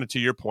kind of to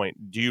your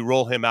point. Do you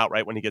roll him out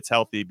right when he gets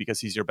healthy because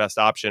he's your best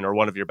option or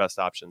one of your best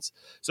options?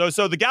 So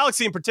the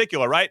Galaxy in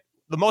particular, right?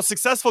 The most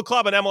successful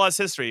club in MLS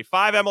history,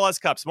 5 MLS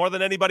Cups, more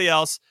than anybody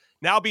else,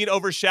 now being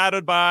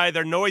overshadowed by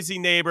their noisy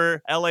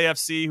neighbor,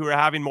 LAFC, who are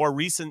having more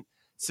recent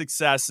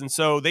success. And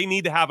so they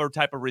need to have a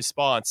type of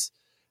response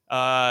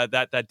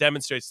that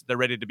demonstrates that they're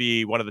ready to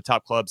be one of the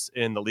top clubs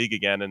in the league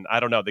again. And I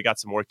don't know, they got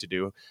some work to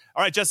do.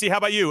 All right, Jesse, how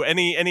about you?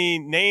 Any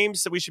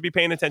names that we should be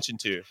paying attention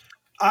to?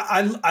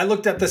 I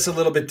looked at this a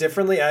little bit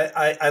differently.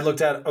 I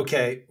looked at,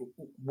 okay,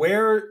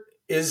 where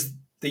is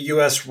the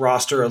U.S.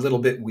 roster a little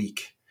bit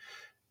weak?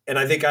 And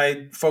I think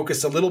I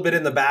focused a little bit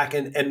in the back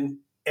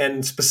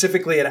and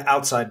specifically at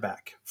outside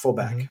back,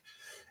 fullback. Mm-hmm.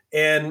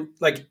 And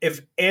like,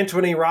 if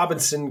Anthony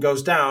Robinson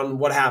goes down,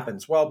 what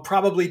happens? Well,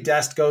 probably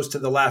Dest goes to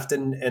the left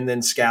and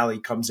then Scally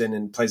comes in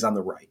and plays on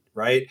the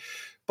right?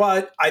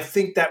 But I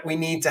think that we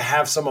need to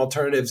have some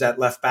alternatives at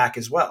left back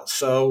as well.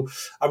 So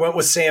I went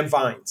with Sam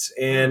Vines.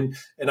 And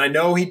I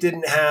know he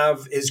didn't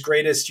have his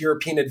greatest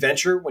European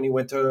adventure when he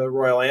went to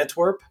Royal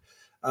Antwerp.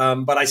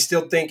 But I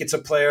still think it's a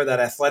player that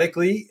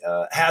athletically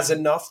has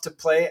enough to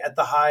play at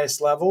the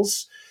highest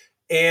levels.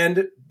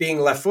 And being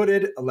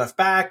left-footed, a left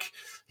back,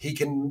 he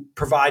can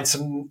provide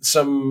some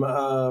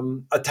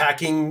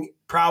attacking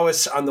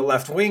prowess on the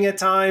left wing at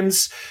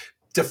times.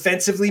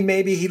 Defensively,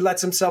 maybe he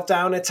lets himself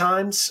down at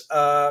times.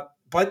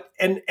 But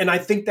I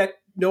think that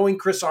knowing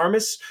Chris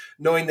Armas,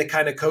 knowing the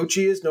kind of coach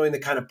he is, knowing the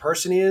kind of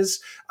person he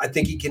is, I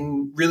think he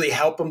can really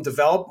help him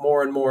develop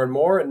more and more and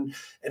more and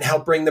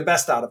help bring the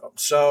best out of him.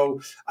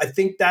 So I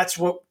think that's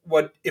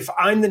what if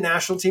I'm the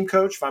national team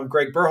coach, if I'm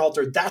Greg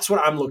Berhalter, that's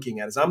what I'm looking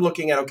at. Is I'm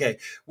looking at, okay,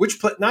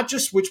 not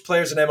just which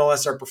players in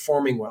MLS are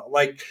performing well.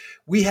 Like,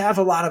 we have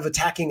a lot of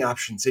attacking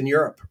options in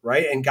Europe,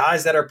 right? And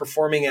guys that are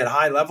performing at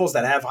high levels,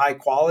 that have high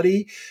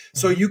quality.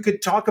 So you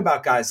could talk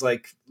about guys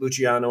like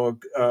Luciano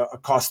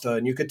Acosta,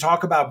 and you could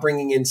talk about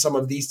bringing in some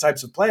of these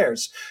types of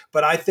players.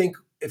 But I think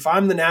if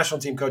I'm the national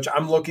team coach,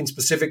 I'm looking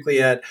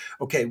specifically at,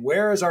 okay,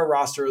 where is our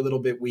roster a little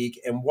bit weak,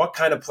 and what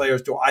kind of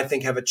players do I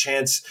think have a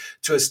chance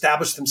to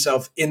establish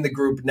themselves in the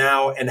group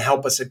now and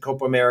help us at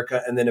Copa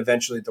America and then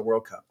eventually at the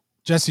World Cup?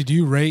 Jesse, do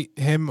you rate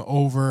him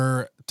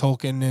over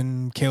Tolkien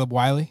and Caleb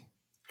Wiley?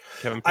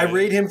 I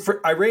rate him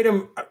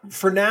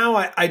for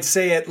now. I'd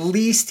say at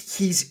least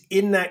he's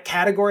in that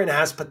category and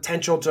has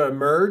potential to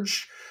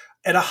emerge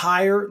at a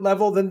higher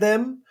level than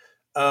them.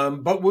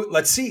 But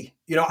let's see.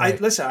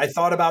 Right. I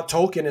thought about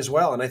Tolkien as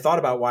well, and I thought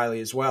about Wiley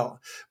as well.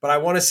 But I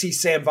want to see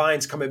Sam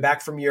Vines coming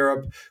back from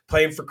Europe,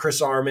 playing for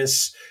Chris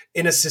Armas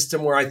in a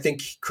system where I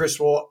think Chris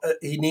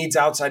he needs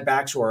outside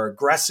backs who are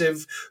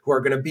aggressive, who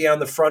are going to be on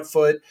the front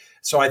foot.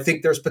 So I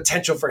think there's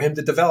potential for him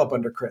to develop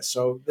under Chris.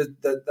 So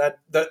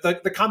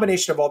the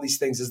combination of all these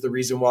things is the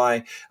reason why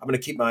I'm going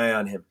to keep my eye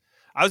on him.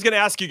 I was going to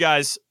ask you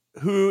guys,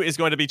 who is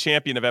going to be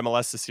champion of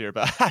MLS this year,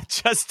 but I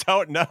just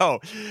don't know.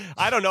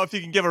 I don't know if you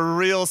can give a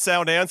real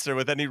sound answer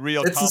with any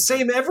real confidence. The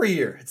same every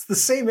year. It's the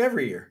same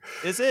every year.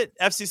 Is it?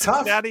 FC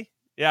Cincinnati?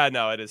 Yeah,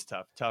 no, it is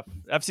tough.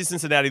 FC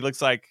Cincinnati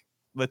looks like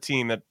the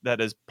team that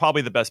is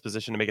probably the best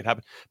position to make it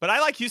happen. But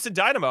I like Houston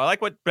Dynamo. I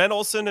like what Ben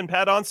Olsen and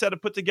Pat Onset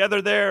have put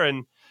together there.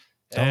 And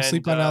don't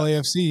sleep on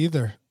LAFC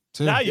either.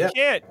 Too. No, you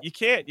can't.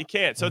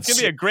 So it's going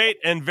to be a great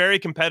and very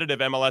competitive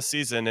MLS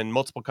season in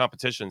multiple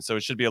competitions. So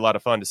it should be a lot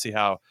of fun to see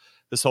how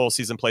this whole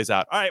season plays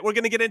out. All right, we're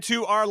going to get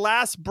into our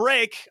last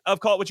break of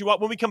Call It What You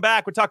Want. When we come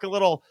back, we're talking a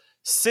little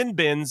sin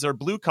bins or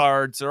blue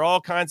cards or all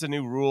kinds of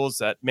new rules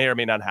that may or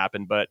may not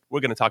happen, but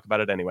we're going to talk about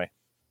it anyway.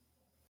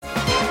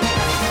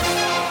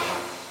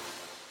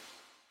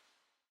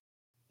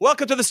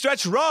 Welcome to the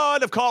stretch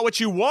run of Call It What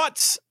You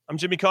Want. I'm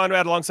Jimmy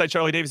Conrad alongside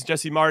Charlie Davis and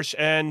Jesse Marsh.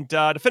 And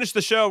to finish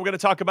the show, we're going to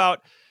talk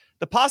about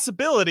the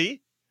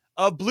possibility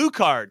of blue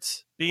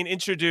cards being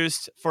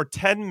introduced for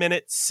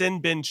 10-minute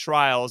sin bin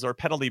trials or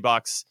penalty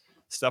box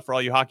stuff for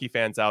all you hockey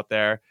fans out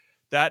there.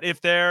 That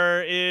if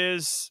there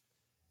is,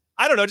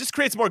 I don't know, just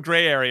creates more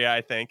gray area,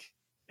 I think.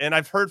 And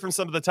I've heard from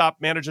some of the top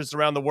managers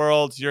around the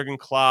world, Jurgen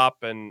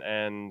Klopp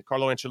and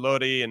Carlo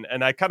Ancelotti,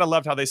 and I kind of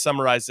loved how they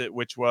summarized it,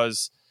 which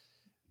was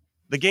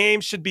the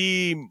game should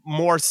be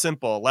more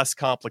simple, less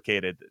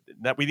complicated.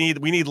 That we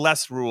need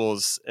less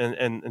rules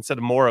and instead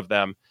of more of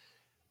them.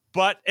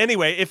 But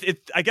anyway, if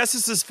I guess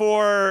this is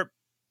for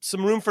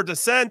some room for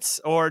dissent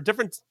or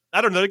different.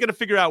 I don't know. They're going to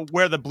figure out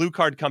where the blue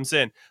card comes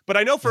in. But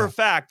I know for a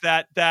fact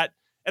that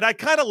and I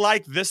kind of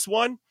like this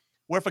one,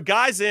 where if a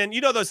guy's in,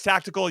 those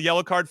tactical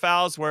yellow card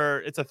fouls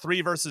where it's a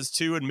 3 versus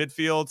 2 in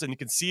midfield and you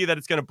can see that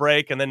it's going to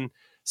break and then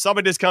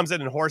somebody just comes in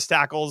and horse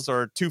tackles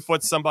or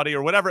 2-foot somebody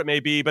or whatever it may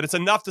be, but it's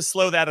enough to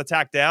slow that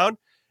attack down.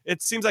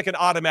 It seems like an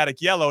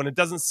automatic yellow, and it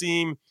doesn't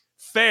seem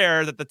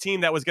fair that the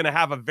team that was going to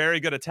have a very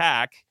good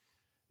attack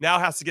now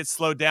has to get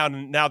slowed down,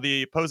 and now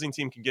the opposing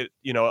team can get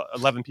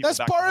 11 people. That's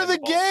back part of the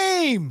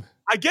game.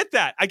 I get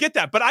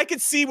that, but I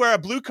could see where a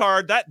blue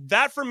card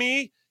that for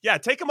me. Yeah,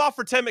 take them off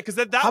for 10 minutes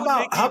because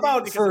How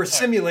about for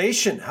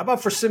simulation? How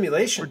about for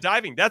simulation? For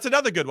diving, that's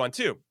another good one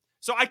too.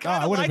 So I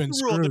kind of like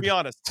the rule, to be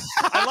honest.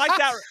 I like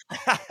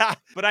that,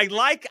 but I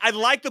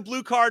like the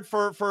blue card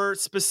for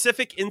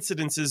specific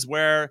incidences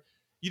where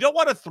you don't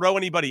want to throw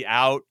anybody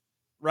out,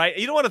 right?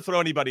 You don't want to throw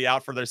anybody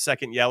out for their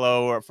second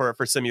yellow or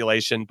for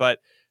simulation, but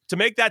to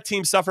make that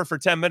team suffer for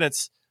 10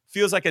 minutes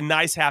feels like a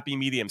nice happy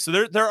medium.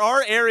 So there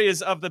are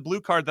areas of the blue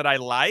card that I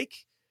like.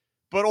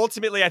 But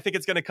ultimately, I think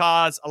it's going to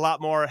cause a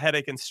lot more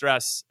headache and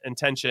stress and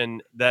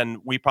tension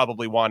than we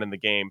probably want in the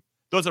game.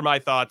 Those are my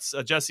thoughts.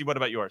 Jesse, what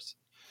about yours?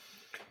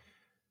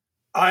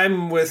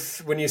 I'm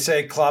with when you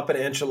say Klopp and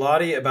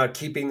Ancelotti about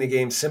keeping the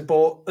game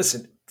simple.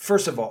 Listen,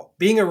 first of all,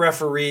 being a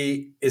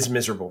referee is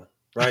miserable,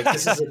 right?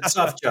 This is a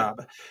tough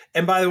job.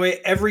 And by the way,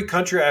 every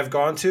country I've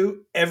gone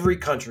to,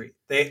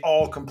 they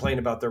all complain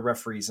about their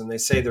referees and they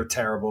say they're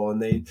terrible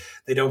and they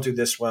don't do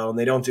this well and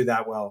they don't do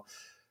that well.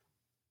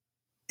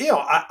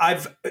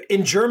 I've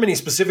in Germany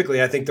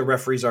specifically, I think the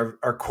referees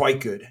are quite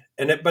good.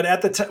 But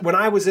at the time when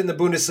I was in the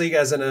Bundesliga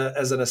as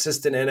an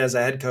assistant and as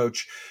a head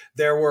coach,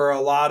 there were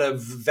a lot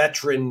of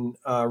veteran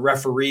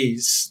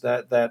referees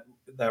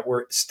that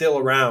were still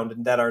around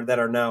and that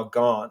are now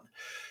gone.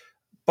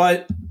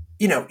 But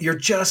you're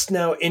just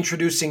now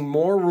introducing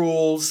more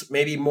rules,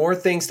 maybe more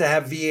things to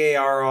have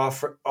VAR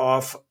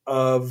off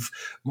of,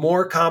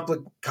 more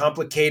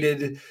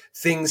complicated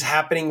things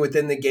happening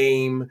within the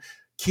game.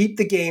 Keep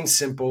the game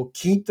simple.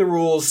 Keep the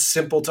rules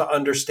simple to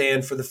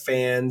understand for the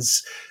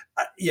fans.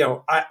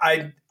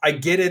 I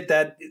get it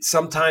that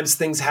sometimes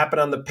things happen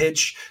on the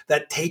pitch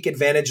that take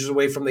advantages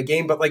away from the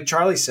game. But like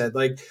Charlie said,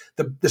 like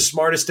the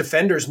smartest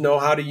defenders know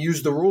how to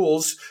use the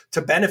rules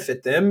to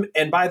benefit them.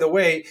 And by the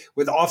way,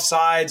 with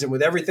offsides and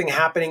with everything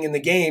happening in the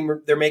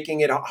game, they're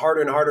making it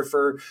harder and harder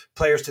for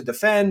players to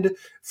defend,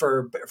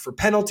 for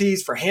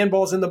penalties, for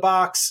handballs in the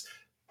box.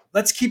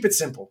 Let's keep it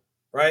simple.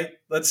 Right?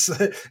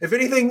 If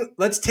anything,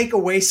 let's take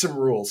away some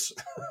rules.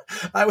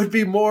 I would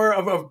be more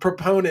of a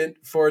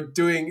proponent for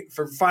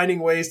finding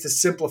ways to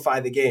simplify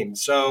the game.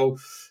 So,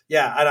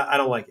 yeah, I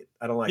don't like it.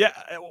 Yeah,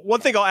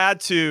 one thing I'll add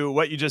to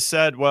what you just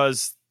said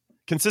was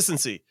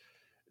consistency.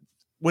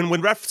 When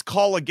refs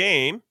call a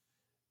game,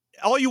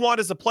 all you want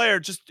as a player,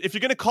 just if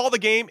you're going to call the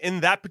game in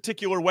that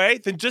particular way,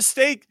 then just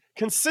stay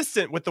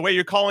consistent with the way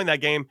you're calling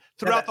that game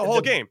throughout the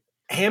whole game.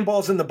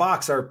 Handballs in the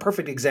box are a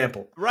perfect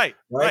example. Right.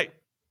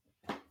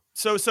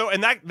 So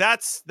and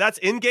that's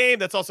in game.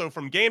 That's also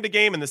from game to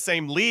game in the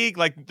same league.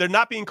 Like they're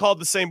not being called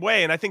the same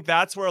way, and I think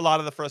that's where a lot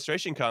of the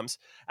frustration comes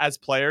as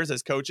players,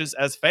 as coaches,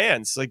 as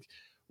fans. Like,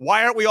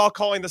 why aren't we all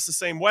calling this the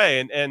same way?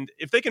 And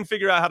if they can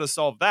figure out how to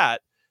solve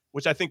that,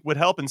 which I think would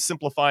help in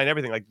simplifying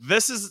everything. Like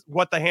this is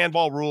what the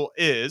handball rule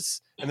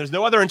is, and there's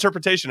no other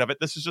interpretation of it.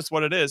 This is just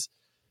what it is.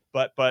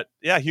 But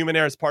yeah, human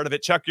error is part of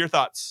it. Chuck, your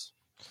thoughts?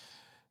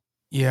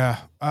 Yeah,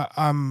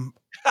 I'm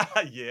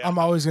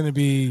always going to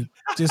be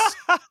just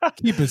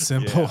keep it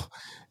simple.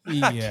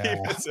 Yeah.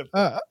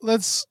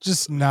 Let's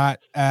just not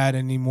add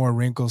any more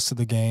wrinkles to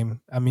the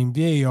game. I mean,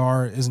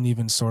 VAR isn't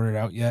even sorted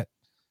out yet.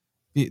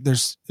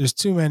 There's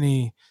too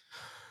many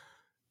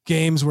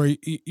games where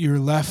you're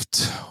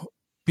left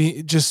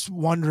just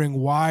wondering,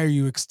 why are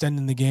you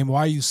extending the game?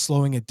 Why are you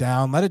slowing it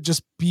down? Let it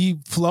just be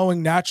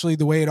flowing naturally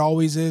the way it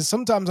always is.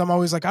 Sometimes I'm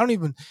always like, I don't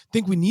even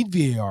think we need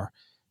VAR.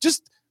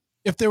 Just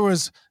if there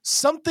was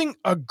something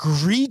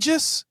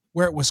egregious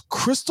where it was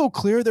crystal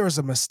clear there was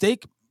a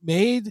mistake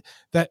made,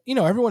 that,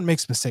 everyone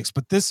makes mistakes,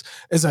 but this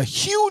is a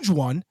huge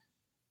one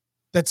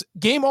that's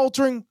game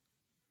altering,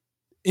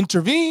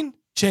 intervene,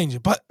 change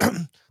it. But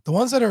the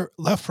ones that are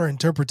left for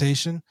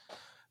interpretation,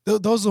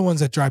 those are the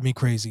ones that drive me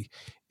crazy.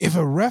 If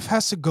a ref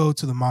has to go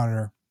to the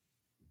monitor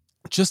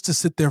just to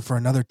sit there for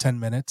another 10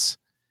 minutes,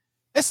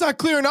 it's not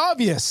clear and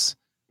obvious.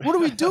 What are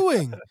we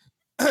doing?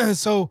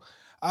 So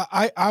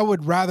I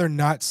would rather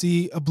not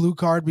see a blue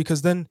card,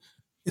 because then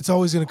it's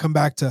always going to come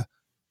back to,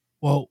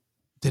 well,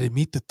 did it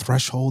meet the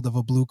threshold of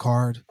a blue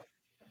card?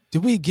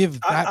 Did we give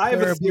that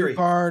player a blue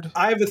card?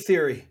 I have a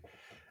theory.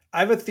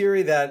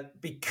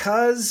 That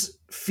because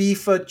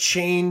FIFA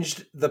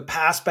changed the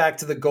pass back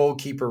to the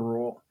goalkeeper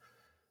rule,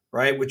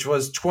 right, which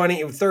was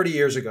 30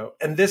 years ago,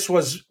 and this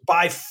was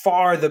by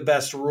far the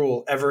best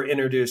rule ever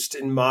introduced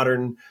in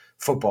modern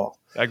football.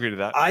 I agree to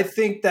that. I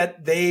think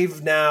that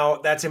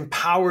that's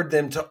empowered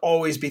them to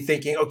always be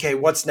thinking, okay,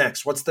 what's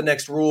next? What's the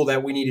next rule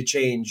that we need to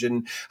change?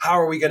 And how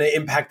are we going to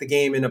impact the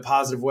game in a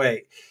positive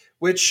way?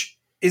 Which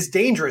is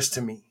dangerous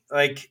to me.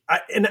 Like,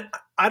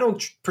 I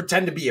don't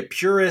pretend to be a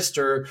purist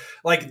or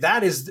like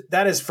that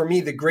is for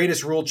me the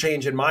greatest rule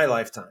change in my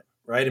lifetime,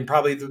 right? And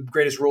probably the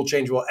greatest rule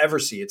change we'll ever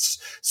see.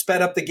 It's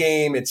sped up the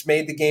game. It's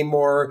made the game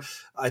more,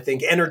 I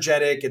think,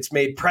 energetic. It's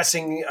made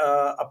pressing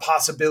a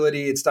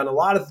possibility. It's done a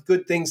lot of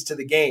good things to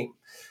the game.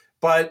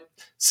 But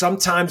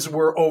sometimes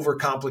we're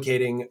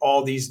overcomplicating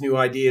all these new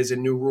ideas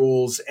and new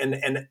rules.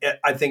 And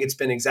I think it's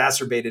been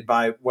exacerbated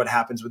by what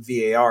happens with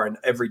VAR in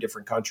every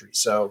different country.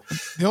 So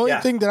the only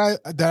thing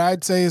that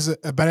I'd say is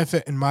a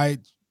benefit in my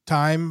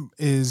time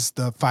is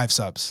the 5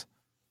 subs.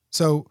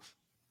 So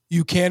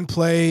you can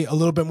play a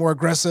little bit more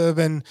aggressive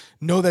and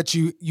know that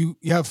you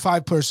have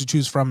 5 players to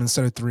choose from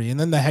instead of 3. And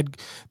then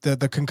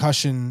the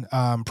concussion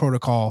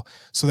protocol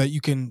so that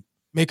you can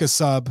make a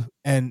sub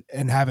and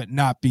have it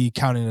not be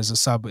counted as a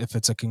sub if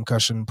it's a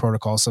concussion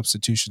protocol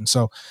substitution.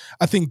 So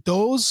I think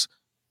those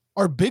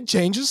are big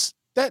changes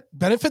that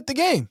benefit the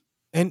game.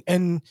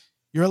 And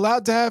you're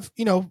allowed to have,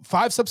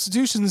 5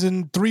 substitutions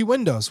in 3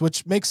 windows,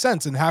 which makes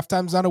sense. And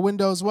halftime's not a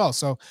window as well.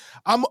 So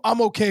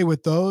I'm okay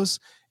with those.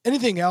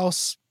 Anything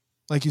else,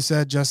 like you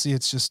said, Jesse,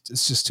 it's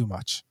just too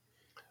much.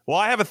 Well,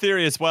 I have a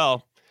theory as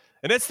well.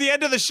 And it's the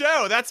end of the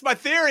show. That's my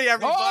theory,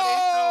 everybody.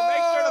 So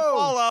make sure to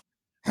follow.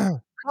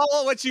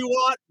 Follow what you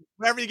want,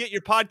 wherever you get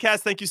your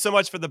podcast. Thank you so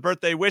much for the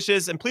birthday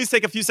wishes. And please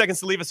take a few seconds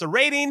to leave us a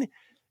rating.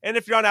 And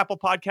if you're on Apple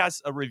Podcasts,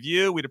 a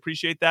review. We'd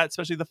appreciate that,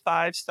 especially the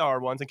 5-star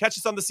ones. And catch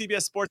us on the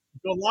CBS Sports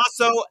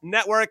Golasso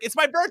Network. It's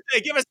my birthday.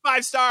 Give us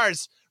 5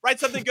 stars. Write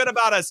something good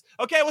about us.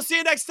 Okay, we'll see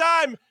you next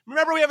time.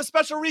 Remember, we have a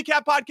special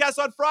recap podcast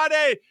on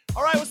Friday.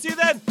 All right, we'll see you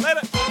then.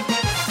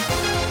 Later.